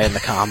fastest guy in the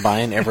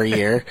combine every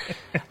year?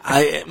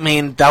 I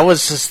mean, that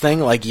was his thing,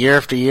 like year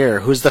after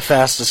year. Who's the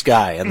fastest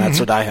guy? And that's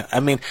what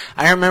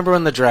I remember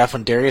in the draft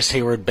when Darius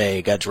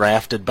Hayward-Bay got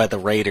drafted by the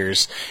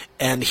Raiders,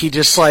 and he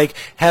just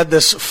had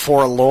this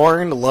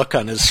forlorn look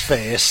on his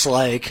face,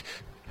 like,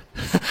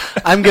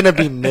 I'm going to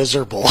be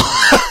miserable.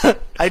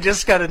 I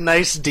just got a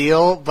nice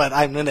deal, but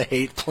I'm going to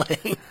hate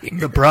playing here.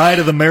 The pride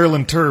of the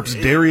Maryland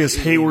Terps, Darius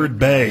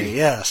Hayward-Bay.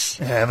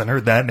 Yes. I haven't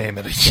heard that name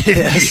in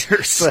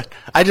years. But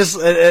I just,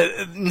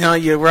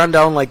 you run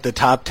down the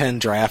top 10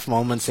 draft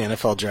moments, the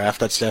NFL draft,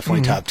 that's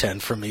definitely top 10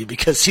 for me,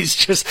 because he's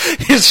just,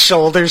 his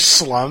shoulders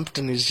slumped,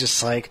 and he's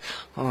just like,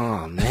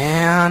 oh,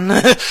 man.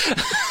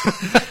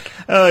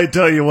 I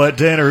tell you what,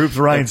 Tanner Hoops,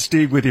 Ryan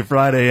Stieg with you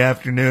Friday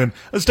afternoon.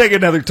 Let's take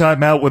another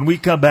time out. When we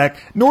come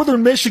back,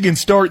 Northern Michigan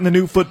starting the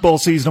new football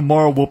season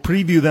tomorrow. We'll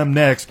preview them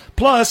next.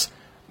 Plus,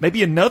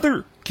 maybe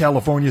another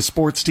California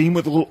sports team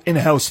with a little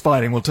in-house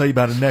fighting. We'll tell you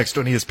about it next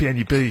on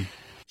ESPN UP.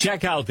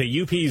 Check out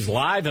the UP's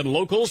live and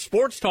local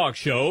sports talk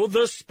show,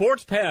 The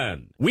Sports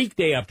Pen.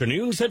 Weekday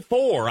afternoons at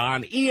 4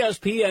 on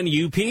ESPN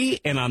UP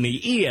and on the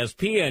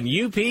ESPN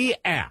UP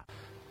app.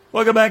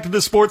 Welcome back to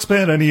the Sports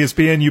Pen on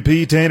ESPN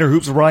UP. Tanner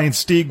Hoops, Ryan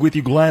Stieg with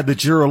you. Glad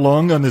that you're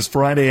along on this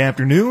Friday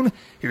afternoon.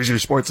 Here's your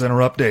Sports Center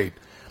update.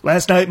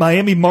 Last night,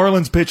 Miami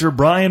Marlins pitcher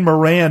Brian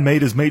Moran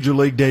made his major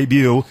league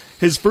debut.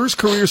 His first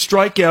career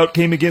strikeout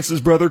came against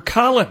his brother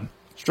Colin.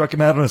 Struck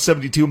him out on a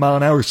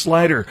 72-mile-an-hour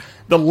slider.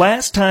 The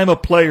last time a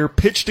player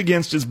pitched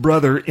against his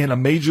brother in a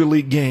major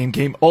league game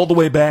came all the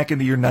way back in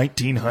the year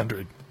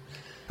 1900. How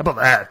about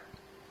that?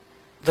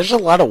 There's a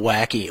lot of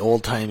wacky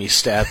old-timey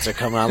stats that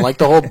come on, like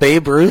the whole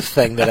Babe Ruth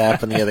thing that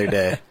happened the other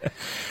day.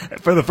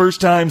 For the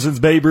first time since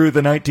Babe Ruth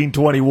in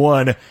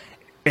 1921,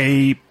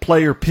 a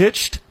player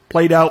pitched,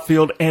 played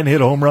outfield, and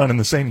hit a home run in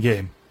the same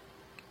game.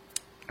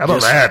 How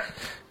about that?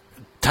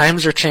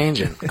 Times are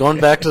changing. Going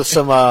back to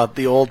some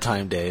the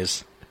old-time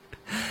days.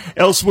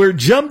 Elsewhere,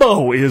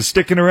 Jumbo is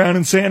sticking around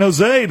in San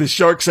Jose. The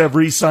Sharks have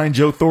re-signed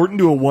Joe Thornton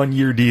to a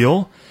one-year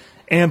deal.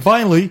 And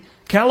finally,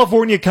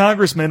 California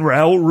Congressman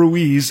Raul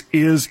Ruiz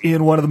is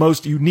in one of the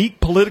most unique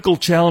political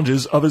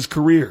challenges of his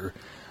career.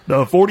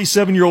 The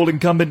 47-year-old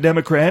incumbent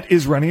Democrat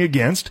is running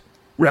against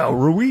Raul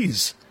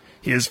Ruiz,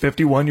 his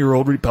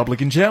 51-year-old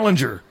Republican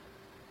challenger.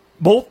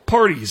 Both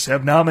parties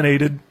have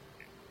nominated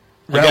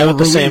a guy with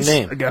the same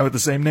name. A guy with the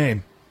same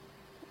name.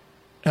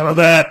 How about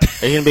that?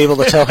 Are you going to be able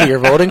to tell who you're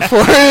voting for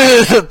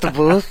at the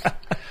booth?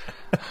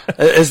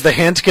 Is the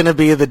hint going to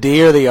be the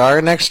D or the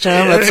R next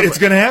time? It's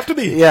going to have to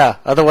be. Yeah.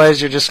 Otherwise,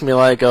 you're just going to be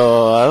like,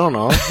 oh, I don't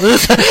know.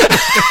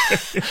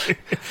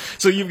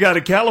 So you've got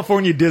a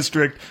California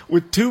district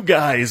with two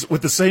guys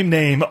with the same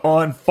name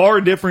on far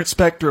different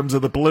spectrums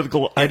of the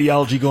political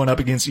ideology going up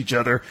against each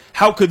other.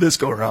 How could this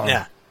go wrong?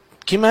 Yeah.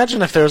 Can you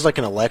imagine if there was like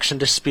an election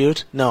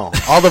dispute? No.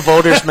 All the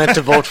voters meant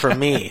to vote for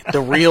me, the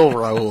real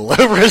Raul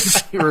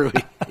Ruiz.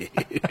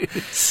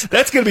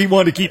 That's going to be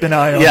one to keep an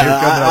eye on. Yeah, here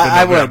coming up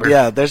in November. I would.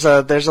 Yeah,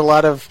 there's a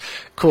lot of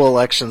cool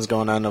elections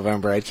going on in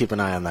November. I'd keep an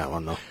eye on that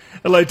one, though.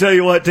 Well, I tell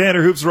you what,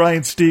 Tanner Hoops,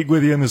 Ryan Stieg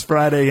with you on this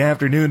Friday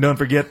afternoon. Don't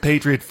forget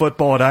Patriot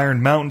football at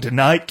Iron Mountain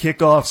tonight.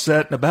 Kickoff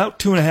set in about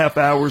 2.5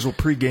 hours. We'll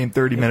pregame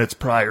 30 minutes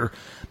prior.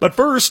 But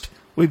first,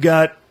 we've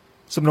got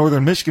some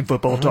Northern Michigan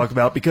football to talk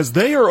about because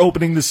they are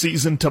opening the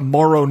season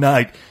tomorrow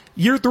night.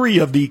 Year 3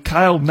 of the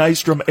Kyle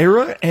Nystrom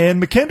era,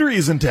 and McKendree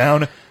is in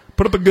town.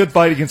 Put up a good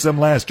fight against them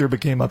last year,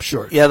 but came up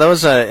short. Yeah, that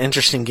was an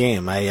interesting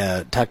game.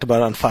 I talked about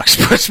it on Fox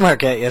Sports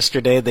Market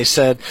yesterday. They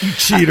said, "You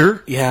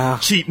cheater! Yeah,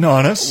 cheating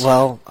on us."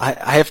 Well, I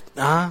have,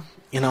 I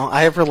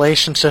have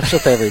relationships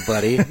with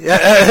everybody.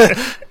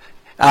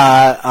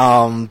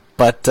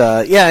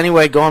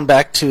 Anyway, going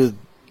back to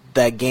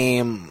that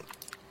game.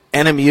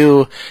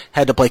 NMU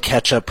had to play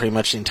catch-up pretty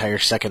much the entire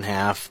second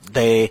half.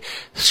 They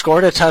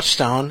scored a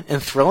touchdown in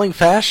thrilling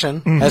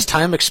fashion as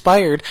time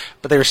expired,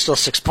 but they were still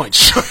 6 points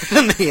short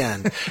in the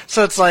end.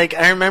 So it's like,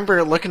 I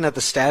remember looking at the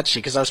stat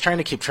sheet, because I was trying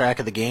to keep track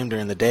of the game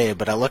during the day,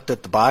 but I looked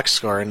at the box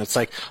score, and it's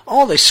like,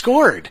 oh, they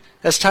scored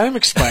as time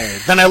expired.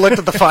 Then I looked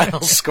at the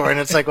final score, and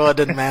it's like, well, it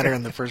didn't matter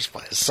in the first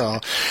place. So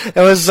it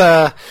was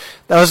that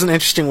was an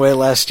interesting way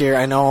last year.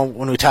 I know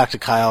when we talked to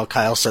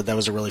Kyle said that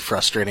was a really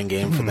frustrating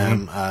game for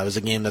them. It was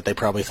a game that they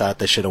probably thought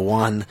they should have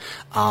won.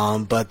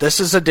 But this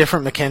is a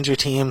different McKendree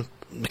team.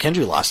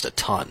 McKendree lost a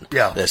ton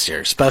this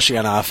year, especially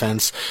on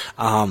offense.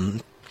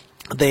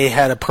 They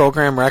had a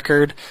program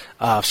record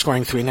of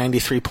scoring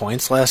 393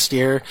 points last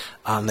year.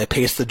 They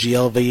paced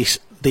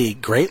the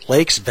Great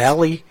Lakes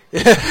Valley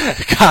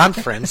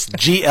Conference,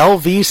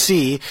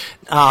 GLVC,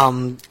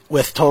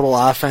 with total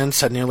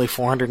offense at nearly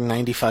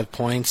 495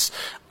 points.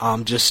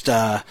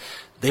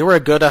 They were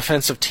a good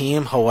offensive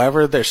team.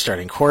 However, their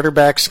starting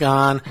quarterback's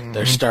gone.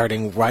 Their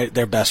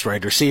their best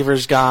wide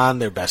receiver's gone.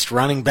 Their best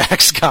running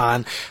back's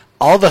gone.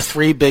 All the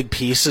three big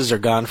pieces are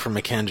gone from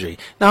McKendree.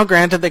 Now,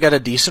 granted, they got a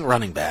decent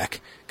running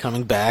back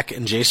coming back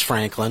in Jace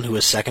Franklin, who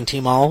is second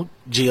team all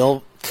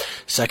GLVC.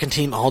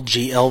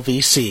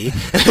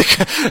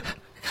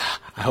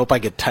 I hope I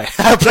get tired.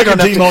 Second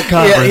team all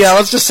conference. Yeah,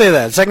 let's just say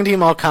that. Second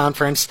team all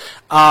conference.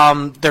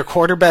 Their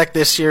quarterback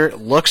this year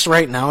looks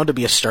right now to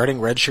be a starting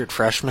redshirt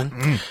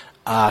freshman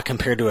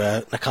compared to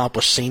an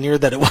accomplished senior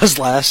that it was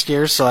last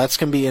year, so that's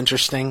going to be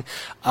interesting.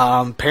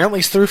 Apparently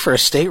he's through for a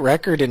state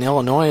record in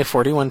Illinois,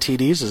 41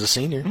 TDs as a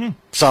senior.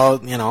 So,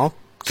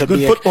 could good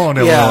be football in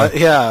Illinois.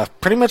 Yeah,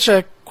 pretty much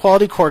a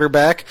quality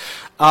quarterback.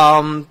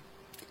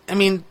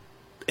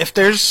 If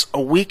there's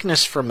a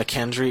weakness for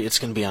McKendree, it's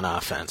going to be on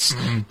offense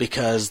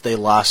because they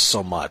lost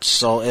so much.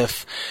 So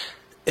if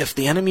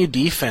the NMU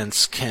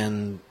defense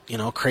can,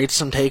 create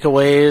some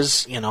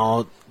takeaways,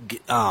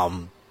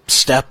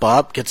 step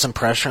up, get some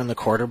pressure on the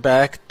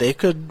quarterback, they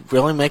could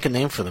really make a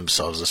name for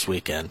themselves this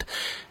weekend.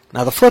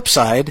 Now the flip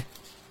side,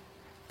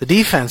 The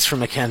defense for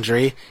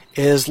McKendree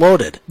is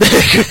loaded.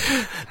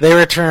 They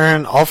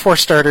return all 4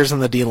 starters in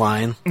the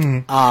D-line.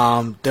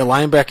 Their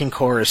linebacking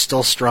core is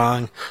still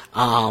strong.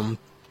 One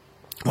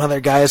of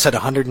their guys had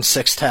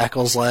 106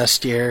 tackles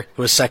last year. It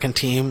was second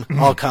team,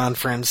 all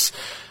conference.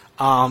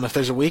 If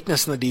there's a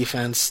weakness in the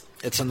defense,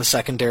 it's in the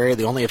secondary.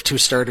 They only have 2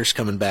 starters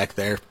coming back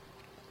there.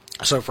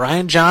 So if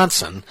Ryan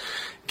Johnson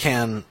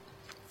can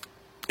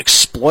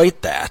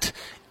exploit that,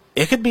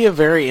 it could be a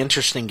very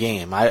interesting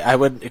game. I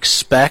would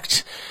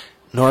expect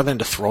Northern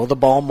to throw the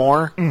ball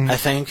more, I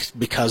think,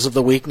 because of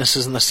the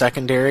weaknesses in the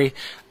secondary.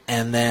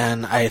 And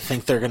then I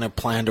think they're going to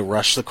plan to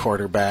rush the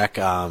quarterback,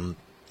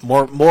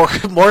 more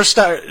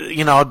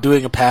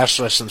doing a pass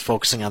rush than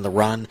focusing on the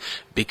run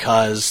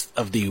because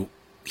of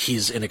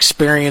he's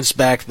inexperienced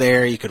back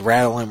there. You could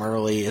rattle him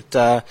early. It's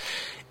going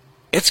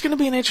to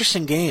be an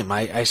interesting game.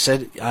 I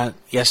said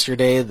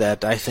yesterday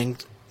that I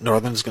think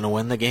Northern's going to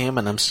win the game,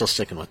 and I'm still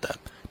sticking with that.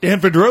 Dan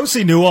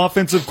Fedrosi, new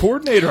offensive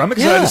coordinator. I'm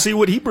excited to see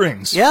what he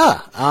brings.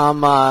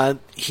 Yeah.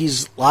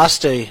 He's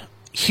lost a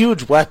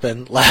huge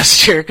weapon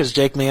last year because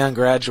Jake Mayon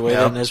graduated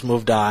and has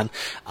moved on.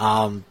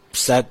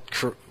 Set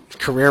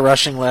career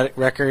rushing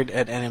record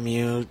at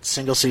NMU,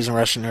 single season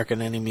rushing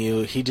record at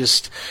NMU.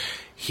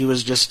 He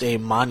was just a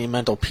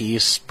monumental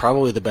piece,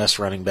 probably the best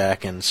running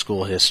back in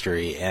school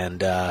history.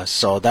 And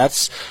so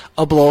that's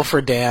a blow for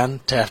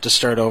Dan to have to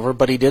start over.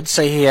 But he did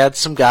say he had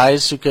some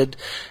guys who could.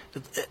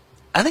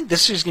 I think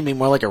this year's going to be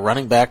more like a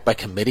running back by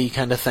committee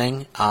kind of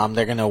thing.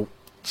 They're going to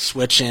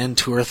switch in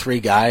 2 or 3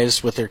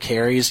 guys with their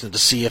carries and to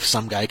see if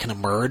some guy can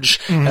emerge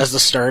as the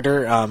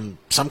starter.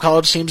 Some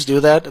college teams do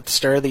that at the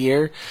start of the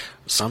year.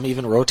 Some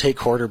even rotate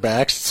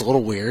quarterbacks. It's a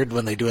little weird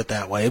when they do it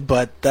that way,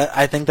 but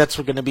I think that's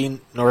what going to be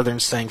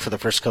Northern's thing for the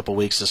first couple of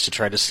weeks is to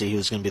try to see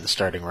who's going to be the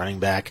starting running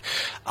back.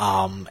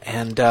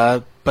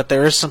 But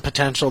there is some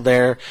potential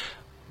there,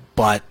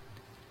 but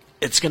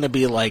it's going to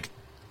be like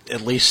at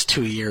least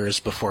 2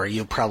 years before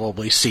you'll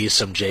probably see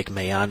some Jake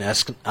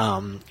Mayon-esque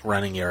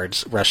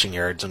rushing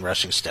yards, and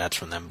rushing stats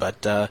from them. But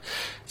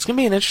it's going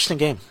to be an interesting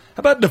game. How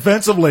about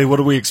defensively? What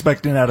are we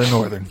expecting out of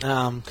Northern?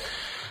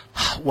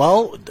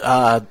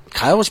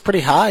 Kyle was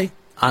pretty high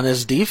on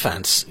his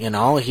defense.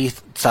 He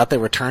thought they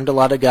returned a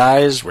lot of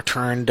guys,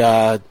 returned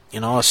a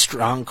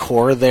strong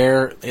core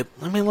there. They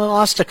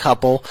lost a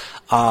couple.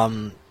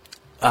 Troy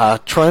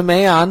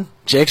Mayon,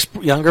 Jake's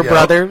younger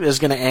brother, is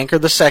going to anchor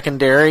the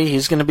secondary.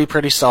 He's going to be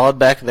pretty solid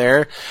back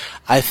there.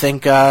 I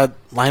think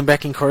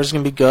linebacking core is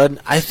going to be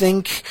good. I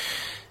think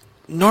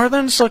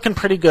Northern's looking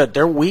pretty good.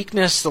 Their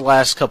weakness the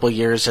last couple of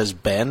years has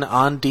been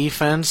on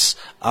defense.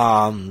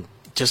 4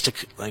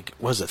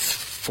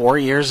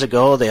 years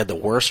ago, they had the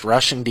worst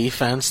rushing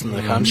defense in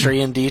the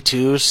country in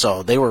D2,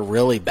 so they were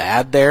really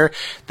bad there.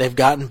 They've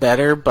gotten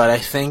better, but I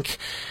think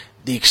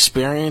the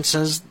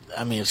experiences,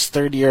 it's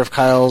third year of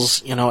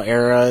Kyle's,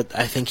 era.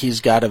 I think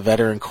he's got a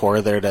veteran core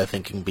there that I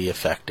think can be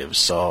effective.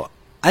 So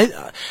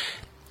I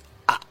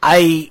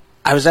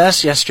was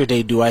asked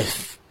yesterday,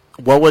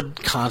 what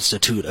would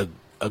constitute a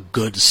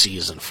good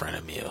season for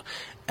NMU?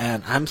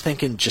 And I'm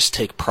thinking just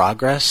take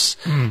progress.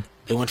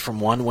 They went from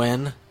 1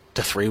 win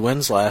to 3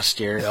 wins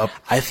last year. Yep.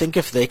 I think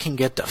if they can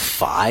get to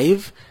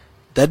 5,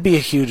 that'd be a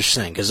huge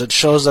thing because it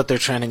shows that they're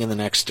trending in the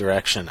next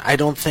direction. I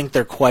don't think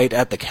they're quite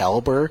at the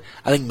caliber.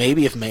 I think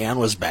maybe if Mayon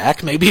was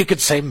back, maybe you could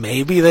say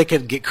maybe they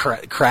could get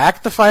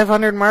crack the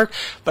 500 mark,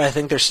 but I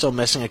think they're still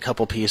missing a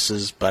couple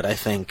pieces. But I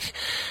think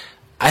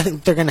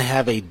they're going to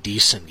have a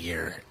decent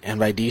year, and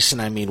by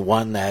decent I mean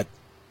one that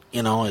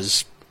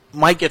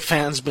might get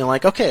fans being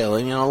like,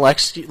 okay,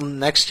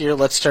 next year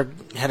let's start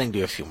heading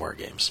to a few more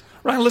games.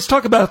 Ryan, let's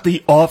talk about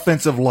the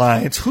offensive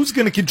lines. Who's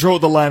going to control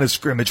the line of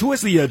scrimmage? Who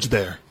has the edge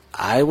there?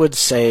 I would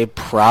say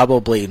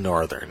probably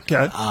Northern.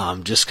 Okay.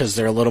 Just because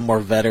they're a little more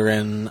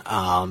veteran.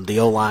 The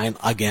O-line,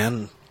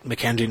 again,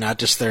 McKendree, not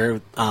just their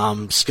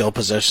skill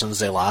positions.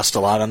 They lost a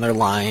lot on their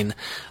line.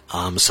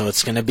 So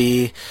it's going to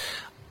be,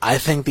 I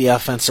think the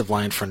offensive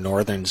line for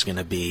Northern is going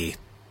to be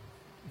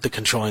the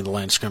controlling the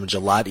line of scrimmage a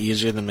lot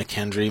easier than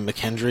McKendree.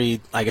 McKendree,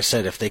 like I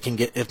said,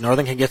 if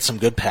Northern can get some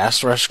good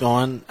pass rush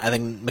going, I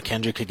think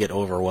McKendree could get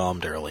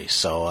overwhelmed early.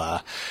 So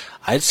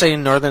I'd say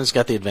Northern's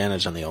got the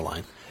advantage on the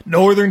O-line.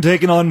 Northern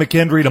taking on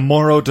McKendree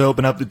tomorrow to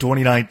open up the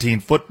 2019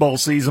 football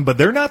season, but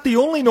they're not the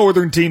only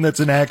Northern team that's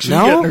in action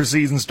getting their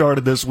season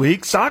started this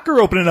week. Soccer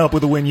opening up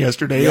with a win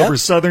yesterday over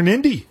Southern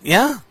Indy.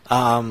 Yeah.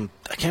 I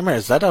can't remember.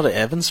 Is that out of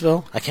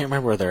Evansville? I can't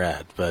remember where they're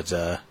at, but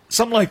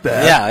something like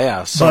that.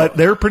 Yeah. So, but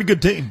they're a pretty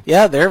good team.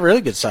 Yeah, they're a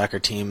really good soccer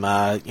team.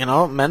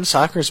 Men's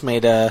soccer's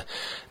made a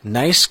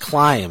nice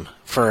climb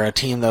for a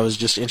team that was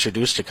just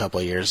introduced a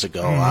couple of years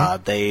ago.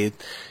 They've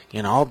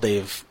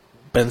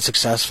been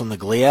successful in the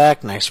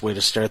GLIAC. Nice way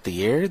to start the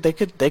year. They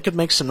could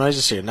make some noise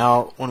this year.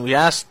 Now, when we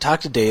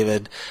talked to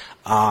David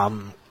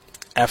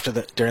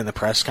during the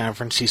press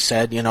conference, he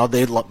said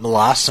they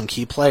lost some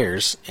key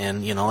players,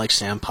 and like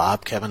Sam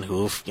Pop, Kevin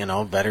Hoof,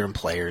 veteran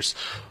players,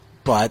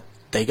 but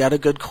they got a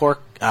good core,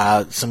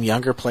 some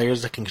younger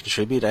players that can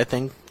contribute. I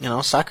think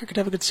soccer could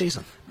have a good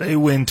season. They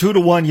win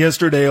 2-1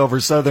 yesterday over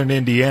Southern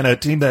Indiana, a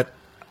team that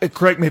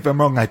correct me if I'm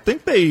wrong, I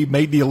think they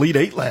made the Elite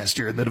Eight last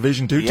year in the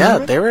Division II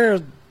tournament. Yeah,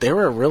 they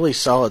were a really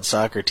solid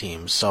soccer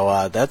team,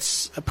 so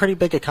that's a pretty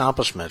big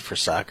accomplishment for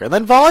soccer. And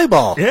then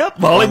volleyball. Yep,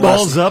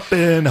 volleyball's up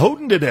in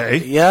Houghton today.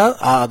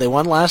 Yeah, they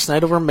won last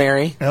night over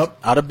Mary out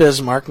of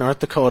Bismarck, North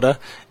Dakota,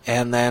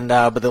 and then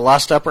but they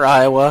lost Upper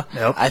Iowa.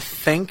 Yep. I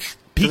think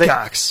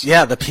Peacocks.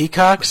 The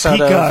Peacocks.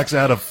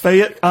 Out of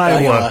Fayette,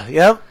 Iowa.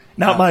 Yep.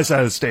 Not my side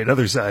of the state,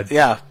 other side.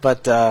 Yeah,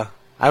 but I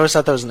always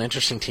thought that was an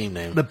interesting team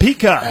name. The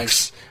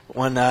Peacocks.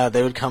 When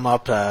they would come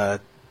up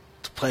to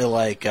play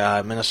like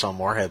Minnesota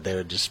Moorhead, they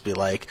would just be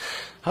like,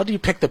 how do you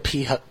pick the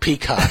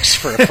Peacocks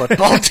for a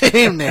football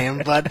team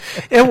name? But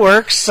it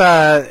works,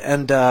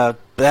 and that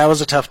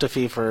was a tough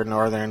defeat for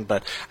Northern,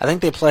 but I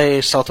think they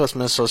play Southwest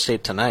Minnesota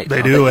State tonight.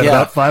 They do at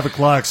about 5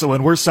 o'clock, so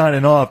when we're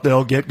signing off,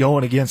 they'll get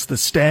going against the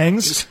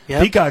Stangs.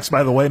 Yep. Peacocks,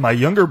 by the way, my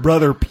younger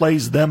brother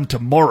plays them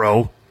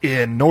tomorrow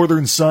in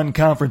Northern Sun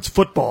Conference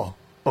football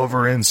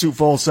over in Sioux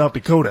Falls, South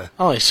Dakota.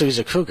 Oh, so he's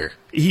a Cougar.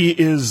 He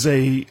is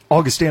a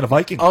Augustana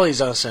Viking. Oh,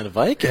 he's Augustana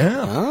Viking.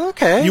 Yeah. Oh,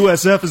 okay.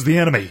 USF is the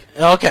enemy.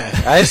 Okay,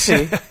 I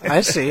see.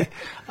 I see.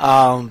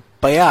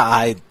 But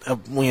yeah,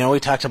 we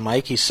talked to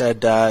Mike. He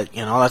said,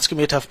 that's gonna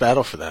be a tough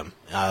battle for them.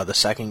 The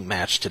second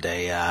match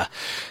today,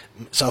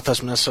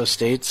 Southwest Minnesota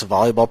State's a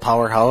volleyball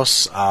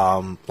powerhouse.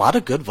 A lot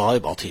of good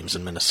volleyball teams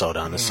in Minnesota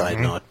on the side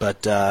note,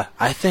 but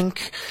I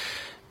think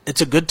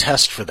it's a good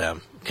test for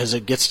them because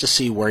it gets to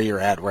see where you're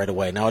at right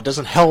away. Now, it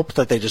doesn't help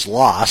that they just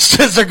lost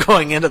as they're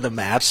going into the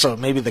match, so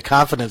maybe the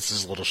confidence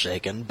is a little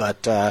shaken,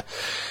 but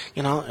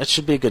it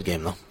should be a good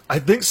game though. I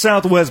think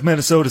Southwest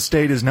Minnesota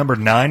State is number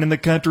 9 in the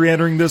country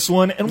entering this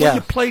one. And when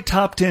you play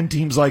top 10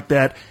 teams like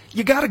that,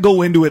 you got to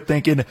go into it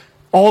thinking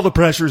all the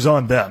pressure's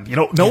on them.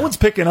 No one's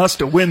picking us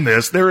to win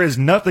this. There is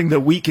nothing that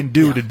we can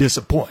do to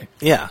disappoint.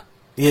 Yeah.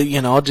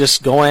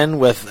 Just go in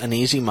with an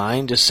easy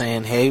mind, just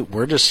saying, hey,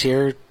 we're just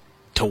here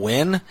to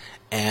win,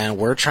 and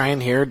we're trying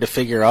here to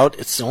figure out,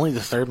 it's only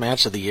the third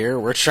match of the year,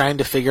 we're trying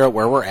to figure out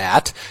where we're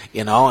at,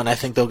 and I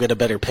think they'll get a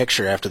better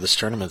picture after this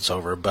tournament's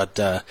over.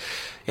 But,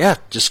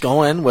 just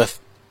go in with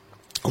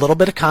a little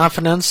bit of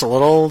confidence, a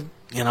little,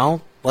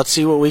 let's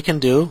see what we can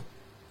do,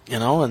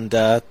 and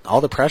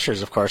all the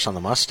pressures, of course, on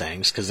the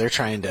Mustangs because they're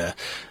trying to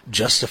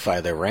justify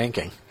their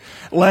ranking.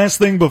 Last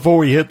thing before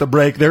we hit the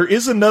break, there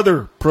is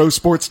another pro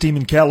sports team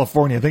in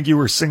California. I think you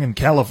were singing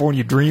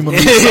California Dream when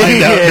we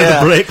signed out to the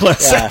break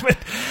last segment.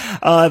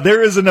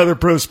 There is another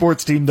pro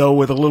sports team, though,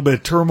 with a little bit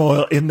of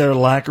turmoil in their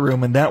locker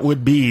room, and that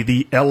would be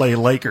the LA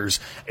Lakers.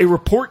 A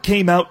report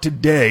came out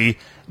today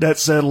that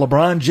said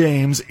LeBron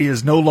James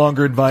is no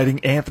longer inviting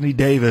Anthony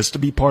Davis to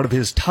be part of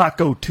his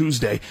Taco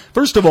Tuesday.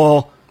 First of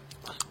all,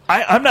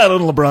 I'm not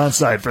on LeBron's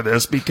side for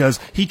this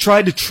because he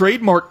tried to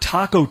trademark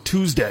Taco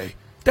Tuesday.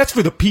 That's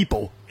for the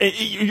people.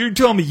 You're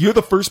telling me you're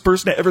the first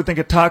person to ever think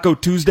of Taco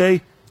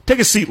Tuesday? Take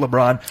a seat,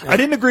 LeBron. I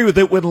didn't agree with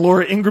it when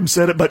Laura Ingraham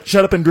said it, but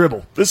shut up and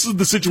dribble. This is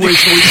the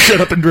situation where you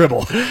shut up and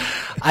dribble.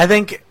 I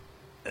think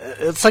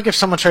it's like if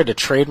someone tried to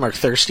trademark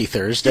Thirsty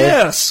Thursday.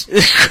 Yes.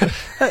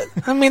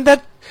 I mean,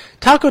 that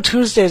Taco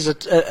Tuesday is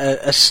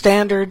a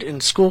standard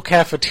in school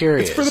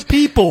cafeterias. It's for the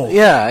people.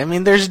 Yeah, I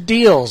mean, there's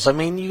deals. I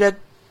mean, you got...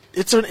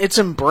 It's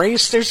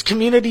embraced. There's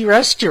community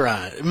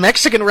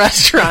Mexican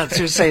restaurants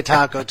who say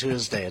Taco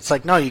Tuesday. It's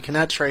like, no, you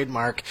cannot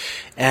trademark.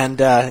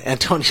 And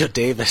Antonio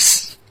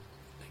Davis,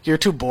 you're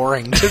too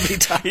boring to be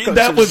Taco Tuesday.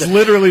 That was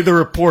literally the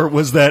report,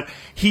 was that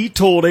he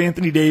told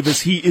Anthony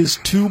Davis he is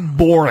too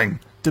boring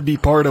to be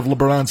part of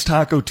LeBron's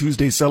Taco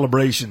Tuesday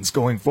celebrations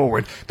going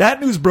forward. That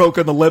news broke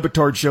on the Le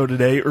Batard show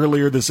today,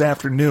 earlier this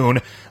afternoon.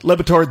 Le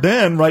Batard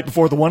then, right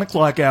before the 1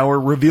 o'clock hour,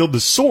 revealed the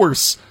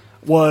source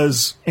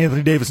was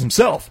Anthony Davis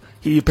himself.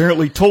 He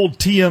apparently told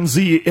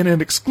TMZ in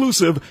an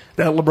exclusive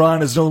that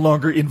LeBron is no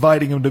longer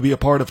inviting him to be a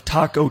part of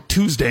Taco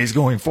Tuesdays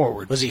going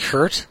forward. Was he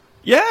hurt?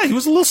 Yeah, he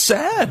was a little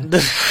sad.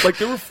 Like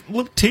there were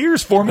little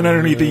tears forming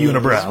underneath the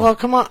unibrow. Well,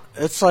 come on.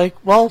 It's like,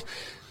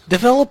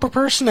 develop a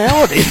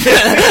personality.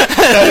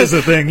 That is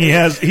the thing.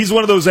 He's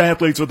one of those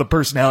athletes with the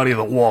personality of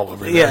the wall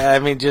over there. Yeah, I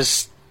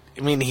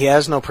mean, he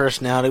has no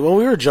personality. Well,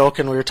 we were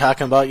joking. We were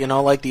talking about,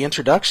 like the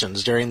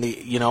introductions during the,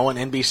 when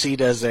NBC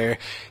does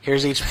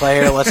here's each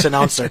player, let's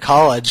announce their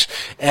college.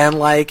 And,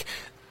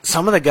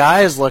 some of the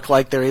guys look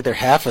like they're either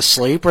half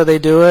asleep where they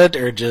do it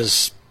or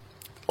just,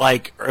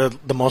 are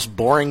the most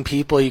boring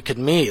people you could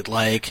meet.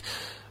 Like,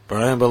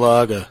 Brian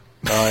Balaga,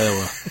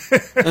 Iowa.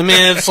 I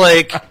mean, it's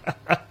like,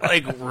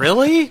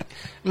 really?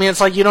 I mean,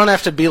 it's like you don't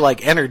have to be,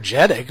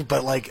 energetic,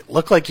 but,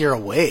 look like you're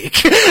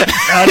awake.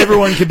 Not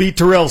everyone can be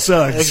Terrell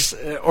Suggs.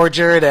 Or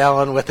Jared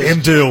Allen with his...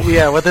 Him too.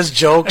 Yeah, with his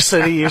jokes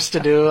that he used to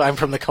do. I'm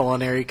from the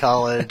culinary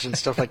college and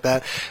stuff like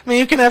that. I mean,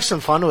 you can have some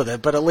fun with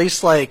it, but at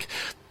least,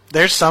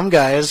 there's some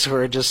guys who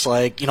are just,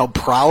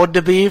 proud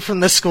to be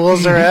from the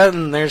schools they're at,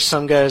 and there's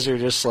some guys who are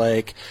just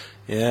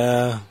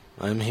yeah...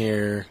 I'm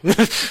here.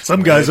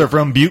 Some guys are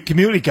from Butte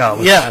Community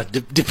College. Yeah.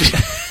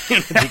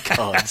 community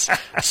codes.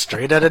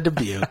 Straight out of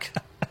Dubuque.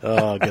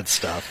 Oh, good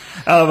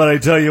stuff. But I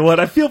tell you what,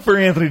 I feel for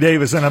Anthony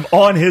Davis, and I'm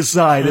on his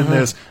side in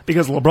this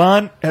because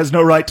LeBron has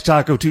no right to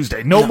Taco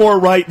Tuesday. No more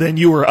right than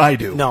you or I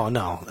do. No.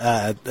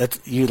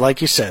 That's,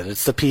 like you said,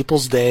 it's the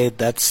People's Day.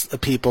 That's a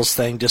people's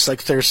thing, just like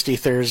Thirsty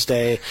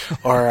Thursday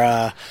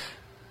or,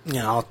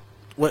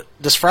 what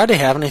does Friday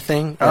have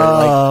anything?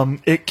 Or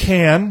it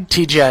can.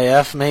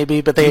 TGIF maybe,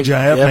 but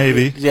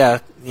maybe. Yeah,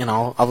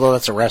 although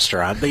that's a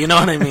restaurant, but you know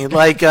what I mean.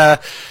 Like,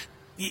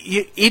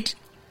 you eat.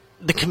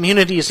 The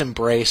communities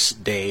embrace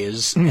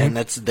days, and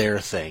that's their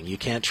thing. You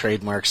can't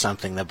trademark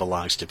something that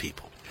belongs to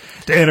people.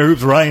 Tanner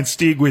Hoops, Ryan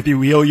Stieg with you.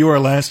 We owe you our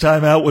last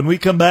time out. When we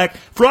come back,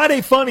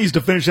 Friday Funnies to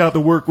finish out the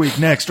work week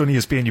next on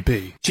ESPN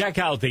UP. Check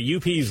out the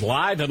UP's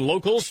live and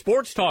local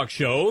sports talk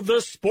show,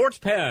 The Sports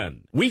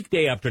Pen.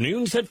 Weekday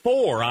afternoons at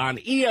 4 on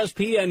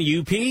ESPN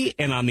UP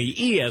and on the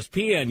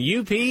ESPN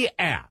UP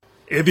app.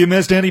 If you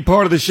missed any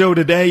part of the show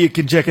today, you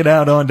can check it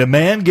out on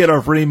demand. Get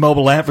our free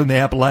mobile app from the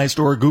Apple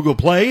iStore or Google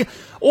Play,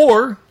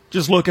 or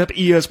just look up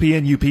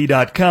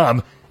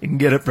ESPNUP.com. You can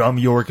get it from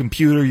your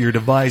computer, your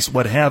device,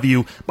 what have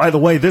you. By the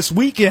way, this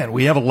weekend,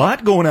 we have a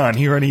lot going on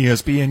here on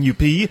ESPN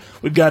UP.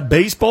 We've got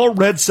baseball,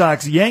 Red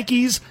Sox,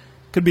 Yankees.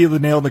 Could be the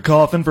nail in the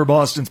coffin for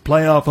Boston's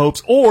playoff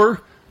hopes,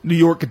 or New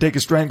York could take a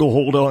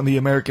stranglehold on the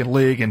American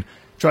League and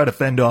try to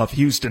fend off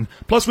Houston.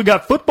 Plus, we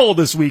got football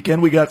this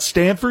weekend. We got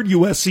Stanford,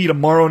 USC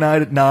tomorrow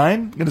night at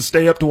 9. Going to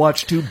stay up to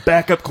watch two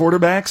backup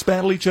quarterbacks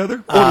battle each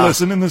other, or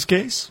listen in this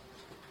case.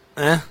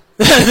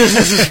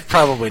 This is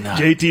probably not.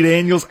 JT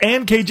Daniels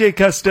and KJ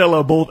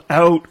Costello both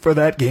out for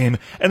that game.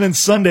 And then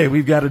Sunday,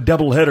 we've got a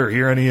doubleheader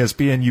here on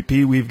ESPN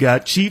UP. We've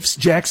got Chiefs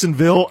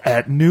Jacksonville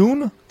at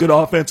noon. Good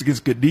offense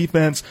against good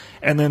defense.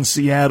 And then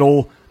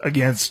Seattle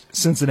against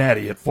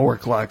Cincinnati at 4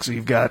 o'clock. So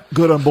you've got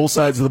good on both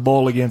sides of the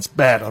ball against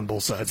bad on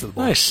both sides of the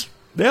ball. Nice.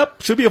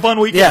 Yep, should be a fun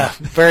weekend.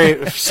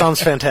 Yeah,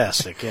 sounds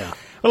fantastic, yeah.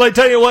 Well, I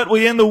tell you what,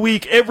 we end the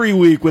week every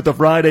week with the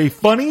Friday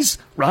Funnies.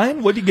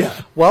 Ryan, what do you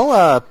got?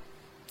 Well,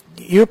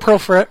 you a pro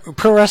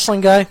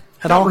wrestling guy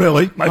at all? Not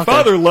really. My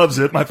father loves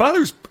it. My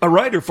father's a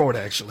writer for it,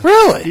 actually.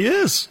 Really? He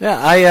is.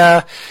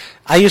 Yeah,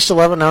 I used to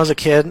love it when I was a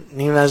kid.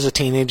 Even as a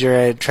teenager,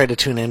 I tried to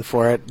tune in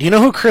for it. Do you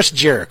know who Chris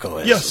Jericho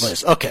is? Yes.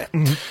 Liz? Okay.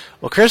 Mm-hmm.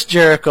 Well, Chris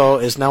Jericho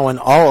is now in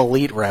All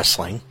Elite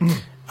Wrestling,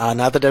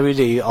 not the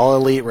WWE, All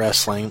Elite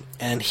Wrestling,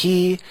 and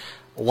he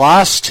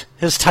lost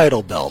his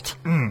title belt.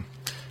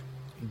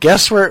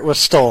 Guess where it was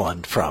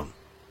stolen from?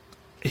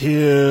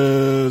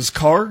 His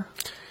car?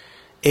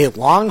 A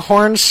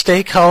Longhorn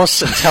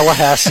Steakhouse in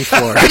Tallahassee,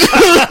 Florida.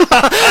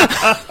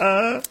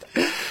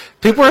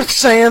 People are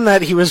saying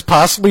that he was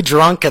possibly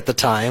drunk at the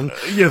time.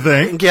 You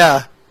think?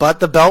 Yeah,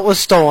 but the belt was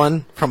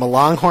stolen from a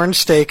Longhorn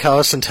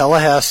Steakhouse in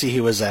Tallahassee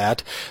he was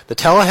at. The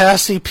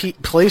Tallahassee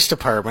Police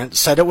Department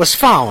said it was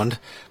found,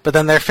 but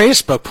then their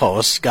Facebook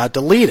post got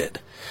deleted.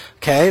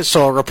 Okay,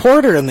 so a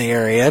reporter in the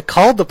area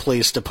called the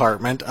police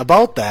department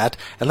about that,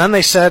 and then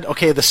they said,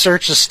 okay, the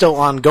search is still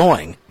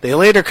ongoing. They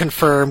later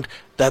confirmed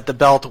that the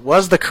belt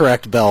was the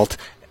correct belt.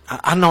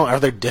 I don't know, are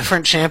there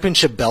different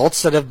championship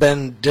belts that have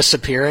been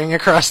disappearing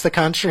across the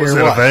country? Was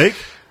or it what? a fake?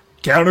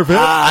 Counterfeit?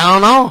 I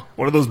don't know.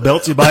 One of those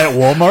belts you buy at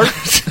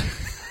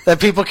Walmart? That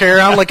people carry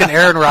around like an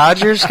Aaron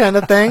Rodgers kind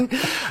of thing.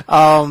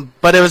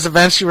 But it was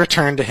eventually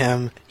returned to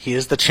him. He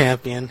is the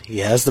champion. He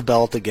has the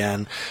belt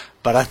again.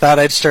 But I thought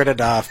I'd start it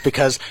off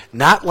because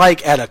not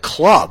like at a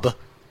club,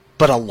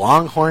 but a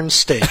Longhorn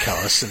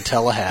Steakhouse in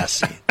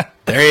Tallahassee.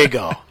 There you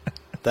go.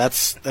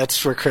 That's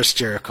where Chris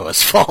Jericho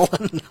has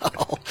fallen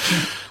now.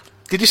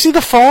 Did you see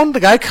the phone? The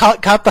guy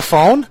caught the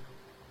phone?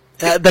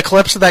 The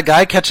clips of that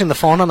guy catching the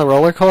phone on the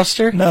roller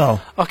coaster?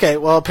 No. Okay,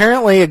 well,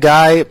 apparently a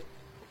guy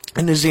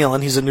in New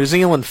Zealand, he's a New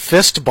Zealand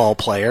fistball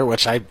player,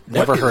 which I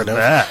never heard of.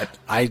 That?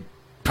 I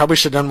probably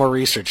should have done more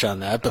research on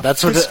that, but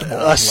that's what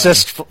a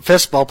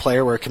fistball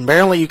player, where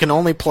you can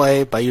only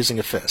play by using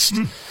a fist.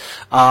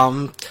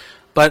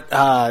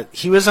 But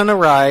he was on a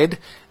ride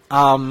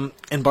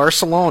in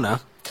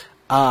Barcelona,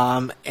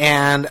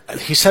 and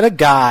he said a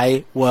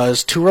guy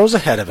was 2 rows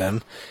ahead of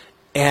him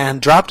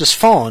and dropped his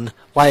phone.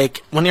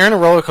 Like, when you're in a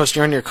roller coaster,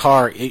 you're in your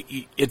car,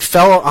 it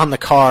fell on the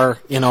car,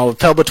 it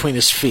fell between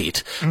his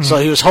feet. Mm-hmm. So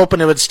he was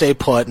hoping it would stay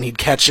put and he'd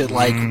catch it,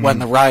 like, when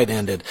the ride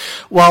ended.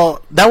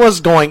 Well, that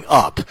was going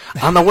up.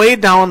 On the way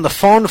down, the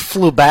phone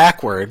flew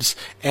backwards,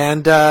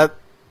 and the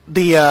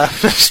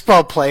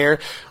fistball player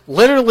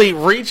literally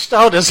reached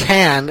out his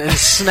hand and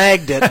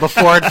snagged it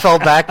before it fell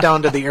back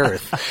down to the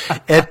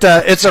earth.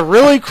 It's a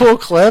really cool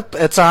clip.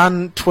 It's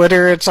on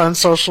Twitter. It's on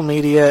social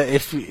media.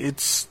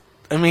 It's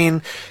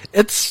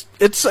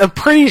a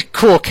pretty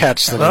cool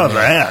catch. I love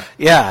that.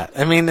 Yeah,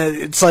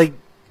 it's like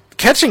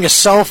catching a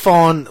cell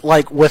phone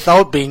like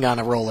without being on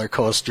a roller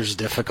coaster is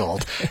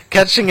difficult.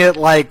 Catching it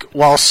like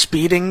while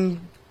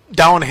speeding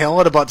downhill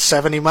at about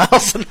 70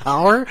 miles an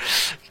hour,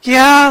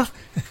 yeah,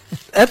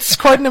 that's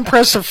quite an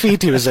impressive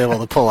feat he was able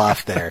to pull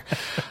off there.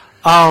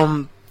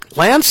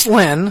 Lance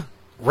Lynn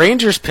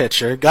Rangers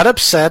pitcher got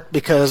upset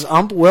because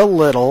ump Will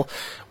Little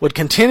would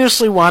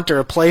continuously want to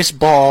replace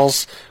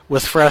balls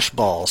with fresh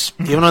balls,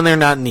 even when they're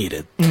not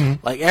needed.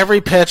 Like every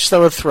pitch that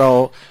would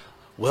throw,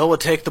 Will would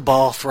take the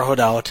ball, throw it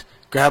out,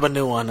 grab a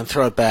new one, and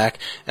throw it back.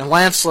 And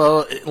Lance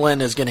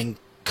Lynn is getting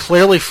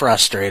clearly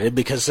frustrated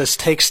because this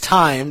takes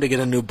time to get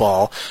a new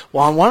ball.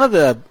 Well,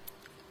 on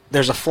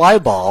there's a fly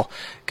ball.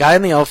 Guy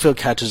in the outfield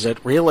catches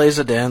it, relays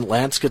it in.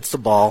 Lance gets the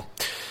ball.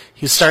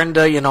 He's starting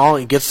to,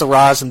 he gets the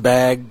rosin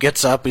bag,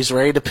 gets up, he's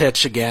ready to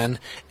pitch again,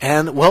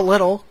 and Will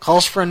Little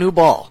calls for a new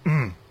ball.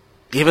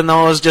 Even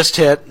though it was just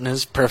hit and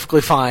is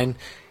perfectly fine,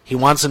 he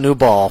wants a new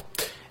ball.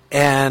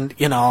 And,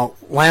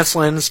 Lance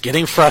Lynn's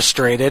getting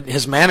frustrated.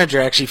 His manager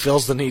actually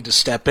feels the need to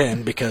step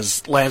in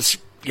because Lance,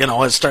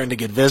 is starting to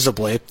get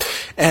visibly.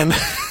 And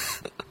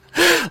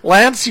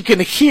Lance, you can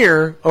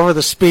hear over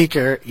the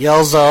speaker,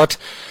 yells out,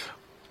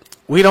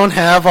 "We don't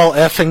have all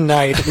effing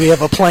night. We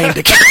have a plane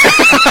to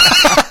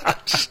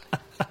catch."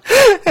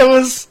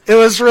 It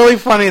was really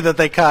funny that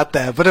they caught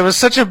that, but it was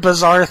such a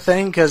bizarre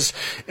thing because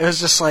it was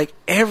just like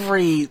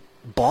every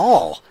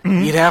ball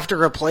you'd have to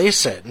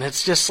replace it, and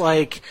it's just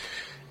like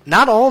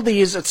not all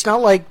these. It's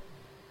not like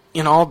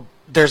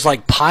there's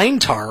like pine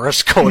tar or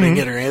coating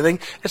it or anything.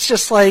 It's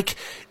just like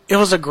it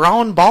was a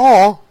ground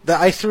ball that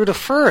I threw to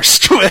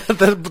first.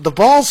 The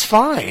ball's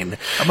fine.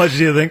 How much do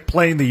you think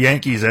playing the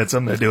Yankees had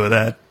something to do with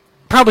that?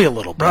 Probably a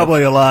little bit.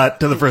 Probably a lot.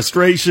 To the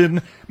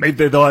frustration. Maybe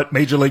they thought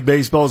Major League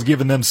Baseball was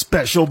giving them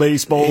special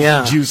baseballs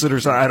to juice it or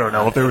something. I don't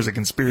know if there was a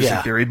conspiracy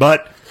theory,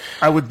 but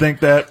I would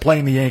think that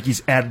playing the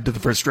Yankees added to the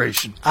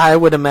frustration. I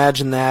would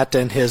imagine that,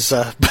 and his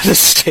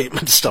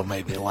statement still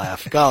made me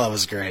laugh. God, that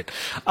was great.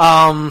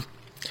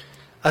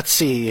 Let's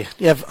see.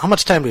 How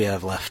much time do we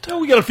have left? Oh,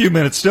 we got a few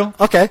minutes still.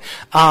 Okay.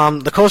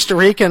 The Costa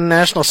Rican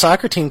national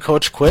soccer team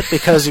coach quit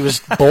because he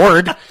was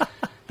bored.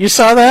 You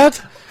saw that?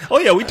 Oh,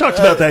 yeah, we talked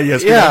about that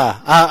yesterday. Yeah,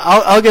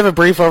 I'll give a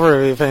brief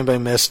overview if anybody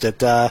missed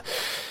it.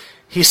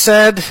 He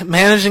said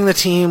managing the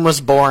team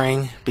was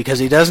boring because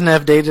he doesn't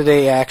have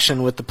day-to-day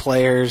action with the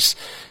players.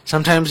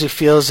 Sometimes he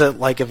feels it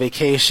like a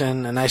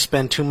vacation, and I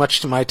spend too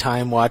much of my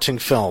time watching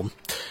film.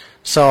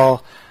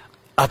 So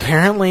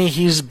apparently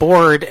he's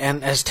bored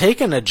and has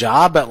taken a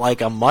job at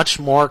like a much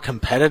more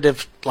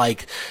competitive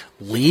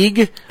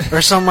league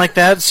or something like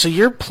that. So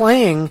you're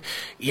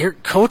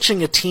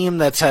coaching a team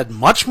that's had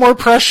much more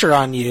pressure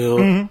on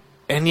you,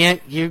 and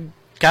yet you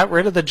got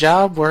rid of the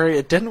job where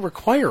it didn't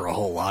require a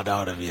whole lot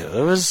out of you.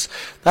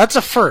 That's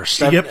a first.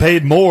 You get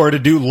paid more to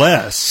do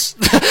less.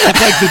 It's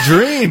like the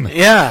dream.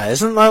 Yeah,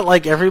 isn't that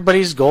like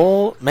everybody's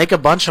goal? Make a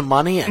bunch of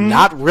money and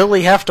not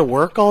really have to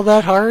work all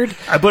that hard?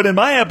 I put in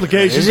my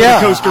application for the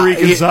Costa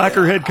Rican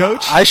soccer head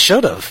coach. I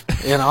should have,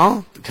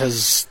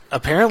 because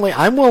apparently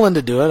I'm willing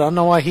to do it. I don't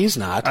know why he's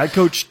not. I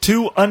coached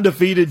 2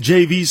 undefeated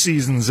JV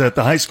seasons at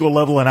the high school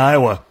level in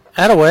Iowa.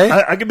 Attaway.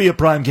 I could be a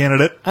prime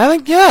candidate. I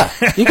think,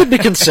 you could be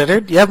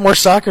considered. You have more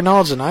soccer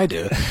knowledge than I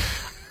do.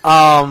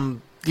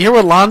 You hear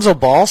what Lonzo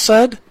Ball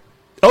said?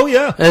 Oh,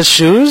 yeah. His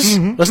shoes?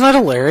 Wasn't that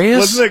hilarious?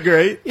 Wasn't that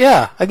great?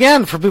 Yeah.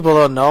 Again, for people who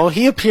don't know,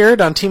 he appeared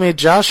on teammate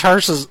Josh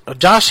Hart's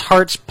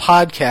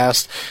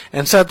podcast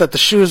and said that the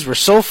shoes were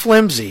so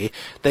flimsy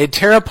they'd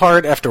tear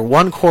apart after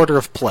 1 quarter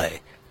of play.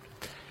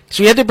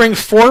 So he had to bring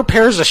 4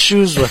 pairs of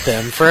shoes with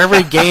him for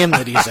every game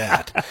that he's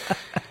at.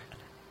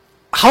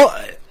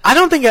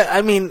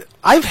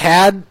 I've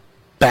had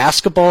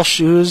basketball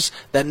shoes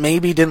that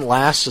maybe didn't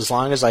last as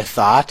long as I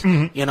thought.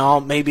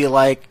 Maybe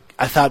I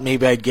thought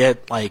maybe I'd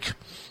get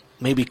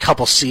maybe a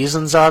couple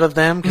seasons out of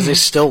them because they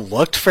still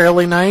looked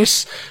fairly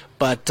nice.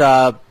 But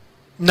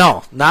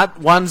no, not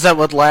ones that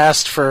would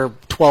last for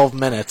 12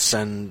 minutes.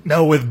 And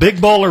no, with Big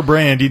Baller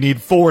Brand, you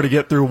need 4 to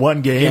get through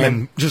one game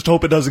and just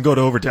hope it doesn't go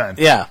to overtime.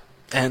 Yeah.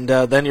 And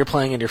then you're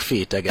playing in your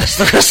feet, I guess.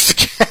 The rest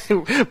of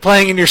the game,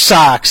 playing in your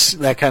socks,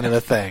 that kind of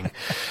a thing.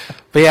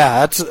 But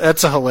yeah,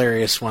 that's a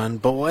hilarious one.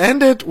 But we'll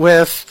end it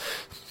with,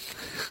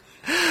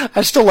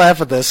 I still laugh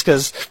at this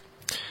because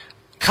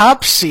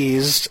cops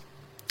seized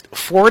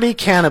 40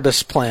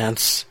 cannabis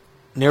plants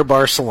near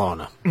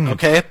Barcelona.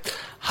 Okay?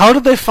 How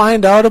did they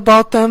find out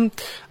about them?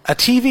 A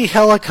TV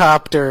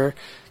helicopter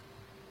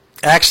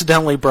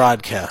accidentally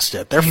broadcast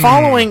it. They're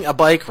following a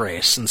bike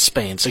race in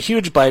Spain. It's a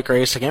huge bike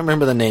race. I can't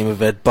remember the name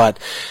of it, but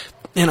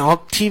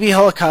TV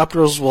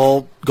helicopters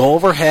will go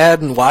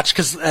overhead and watch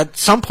because at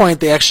some point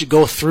they actually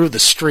go through the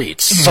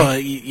streets. So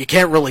you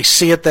can't really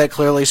see it that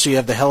clearly, so you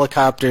have the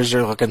helicopters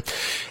are looking.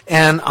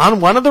 And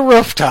on one of the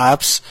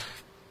rooftops,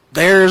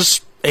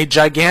 there's a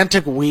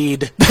gigantic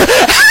weed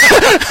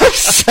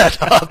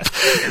set up.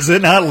 Is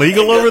it not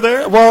legal over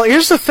there? Well,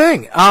 here's the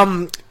thing.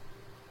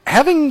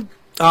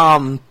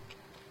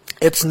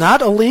 It's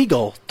not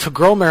illegal to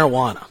grow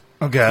marijuana.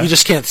 Okay. You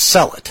just can't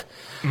sell it.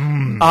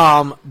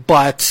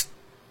 But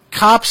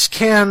cops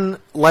can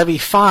levy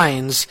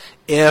fines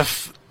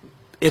if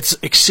it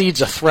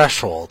exceeds a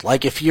threshold.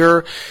 Like if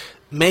you're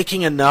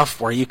making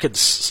enough where you could,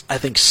 I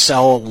think,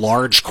 sell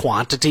large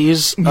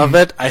quantities of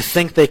it, I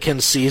think they can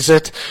seize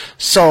it.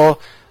 So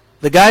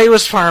The guy who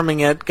was farming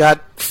it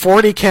got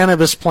 40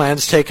 cannabis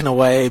plants taken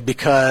away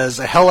because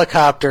a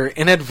helicopter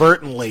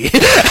inadvertently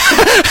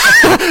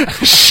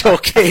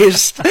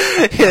showcased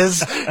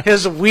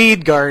his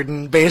weed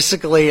garden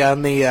basically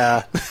on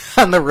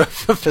the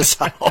roof of his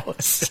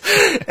house.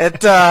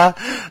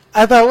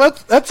 I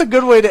thought that's a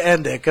good way to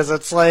end it, because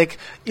it's like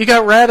you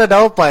got ratted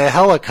out by a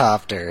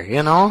helicopter,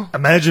 you know?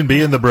 Imagine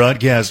being the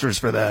broadcasters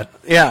for that.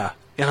 Yeah.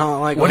 You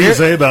know, like, what do you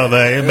say about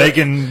that? You're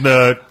making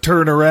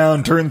turn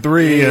around, turn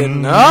 3,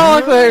 and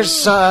look,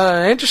 there's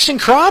interesting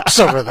crops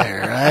over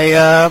there.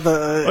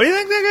 What do you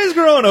think that guy's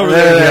growing over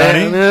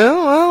there,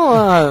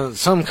 Johnny?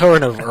 Some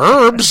kind of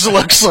herbs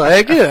looks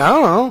like. I don't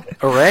know,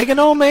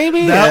 oregano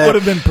maybe. That would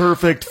have been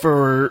perfect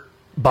for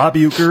Bob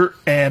Uecker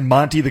and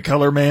Monty the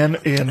Color Man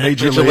in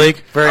Major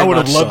League. Very I would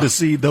have much loved so. to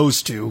see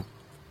those two.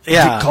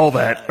 Yeah, call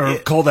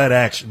that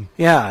action.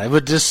 Yeah, it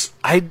would just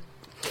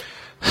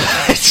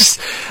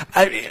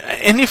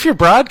and if you're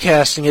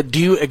broadcasting it, do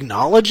you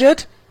acknowledge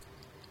it,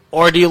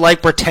 or do you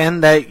like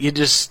pretend that you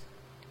just?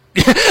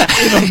 In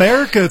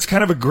America, it's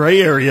kind of a gray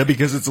area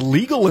because it's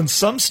legal in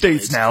some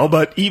states now,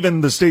 but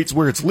even the states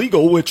where it's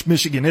legal, which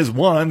Michigan is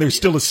one, there's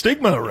still a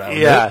stigma around it.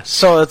 Yeah,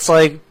 so it's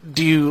like,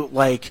 do you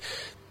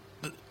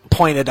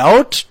point it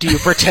out? Do you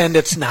pretend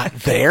it's not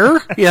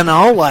there? You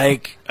know, I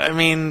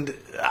mean,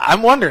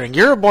 I'm wondering.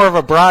 You're more of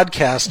a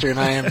broadcaster than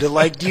I am.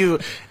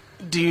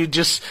 Do you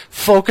just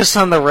focus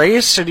on the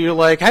race, or do you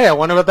hey, I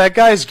wonder what that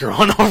guy's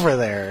growing over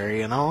there,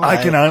 you know? I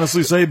can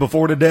honestly say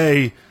before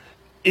today,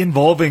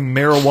 involving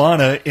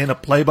marijuana in a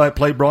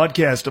play-by-play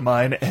broadcast of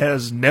mine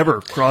has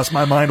never crossed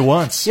my mind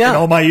once in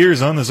all my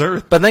years on this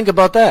earth. But think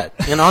about that.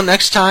 You know,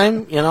 next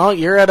time,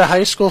 you're at a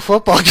high school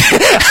football game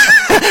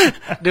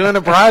doing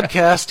a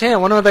broadcast. Hey, I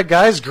wonder what that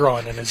guy's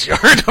growing in his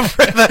yard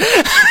over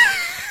there.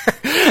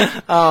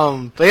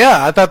 But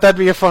yeah, I thought that'd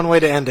be a fun way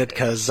to end it,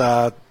 because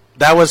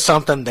that was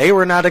something they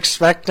were not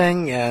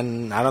expecting,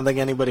 and I don't think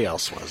anybody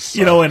else was.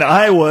 So. In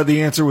Iowa,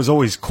 the answer was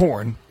always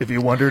corn, if you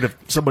wondered if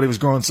somebody was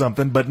growing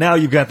something. But now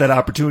you've got that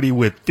opportunity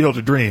with Field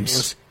of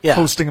Dreams,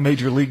 hosting a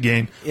major league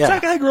game. Yeah.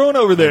 What's that guy growing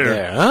over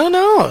there? Who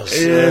knows?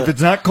 If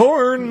it's not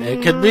corn.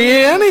 It could be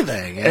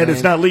anything. And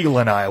it's not legal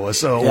in Iowa,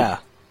 so. Yeah.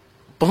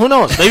 But who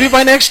knows? Maybe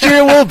by next year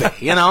it will be.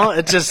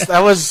 It just, that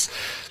was,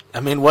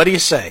 I mean, what do you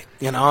say?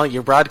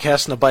 You're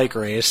broadcasting a bike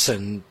race,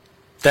 and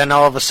then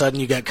all of a sudden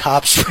you got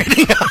cops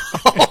raiding a house.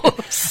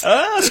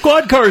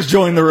 Squad cars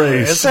joined the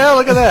race.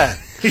 Look at that.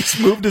 He's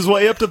moved his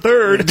way up to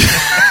third.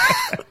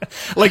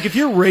 If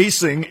you're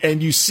racing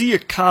and you see a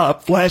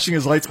cop flashing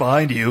his lights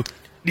behind you,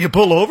 do you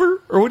pull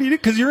over, or what do you do?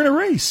 Because you're in a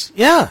race.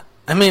 Yeah.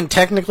 I mean,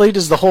 technically,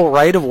 does the whole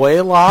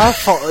right-of-way law,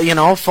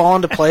 fall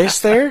into place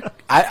there?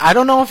 I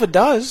don't know if it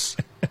does.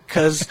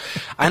 Because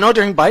I know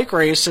during bike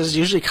races,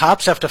 usually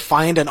cops have to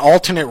find an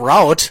alternate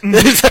route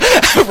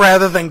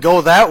rather than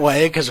go that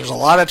way, because there's a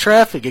lot of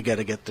traffic you got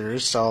to get through.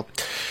 So,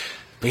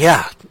 but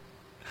yeah,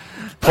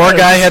 poor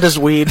guy had his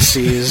weed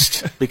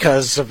seized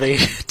because of a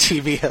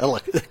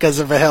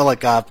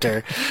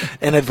helicopter,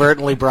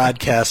 inadvertently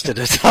broadcasted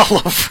it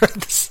all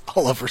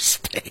over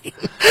Spain.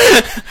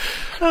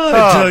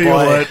 I tell you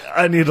what,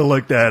 I need to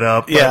look that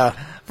up.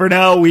 Yeah. For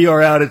now, we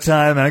are out of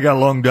time, and I got a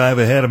long drive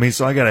ahead of me,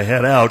 so I got to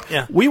head out.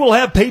 Yeah. We will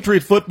have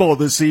Patriot football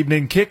this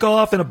evening.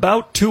 Kickoff in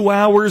about 2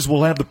 hours.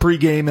 We'll have the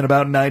pregame in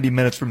about 90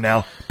 minutes from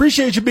now.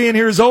 Appreciate you being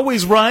here as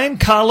always, Ryan.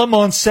 Column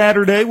on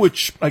Saturday,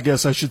 which I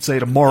guess I should say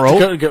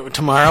tomorrow.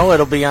 Tomorrow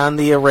it'll be on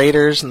the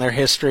Raiders and their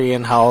history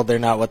and how they're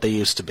not what they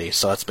used to be.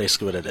 So that's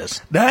basically what it is.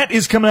 That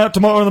is coming out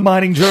tomorrow in the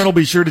Mining Journal.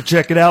 Be sure to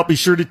check it out. Be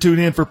sure to tune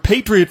in for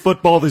Patriot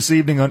football this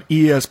evening on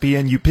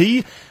ESPN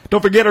UP.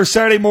 Don't forget our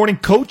Saturday morning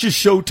coaches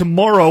show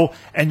tomorrow,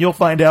 and you'll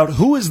find out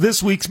who is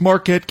this week's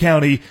Marquette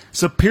County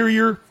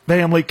Superior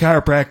Family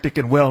Chiropractic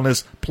and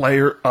Wellness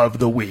Player of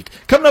the Week.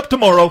 Coming up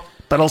tomorrow,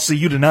 but I'll see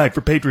you tonight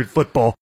for Patriot football.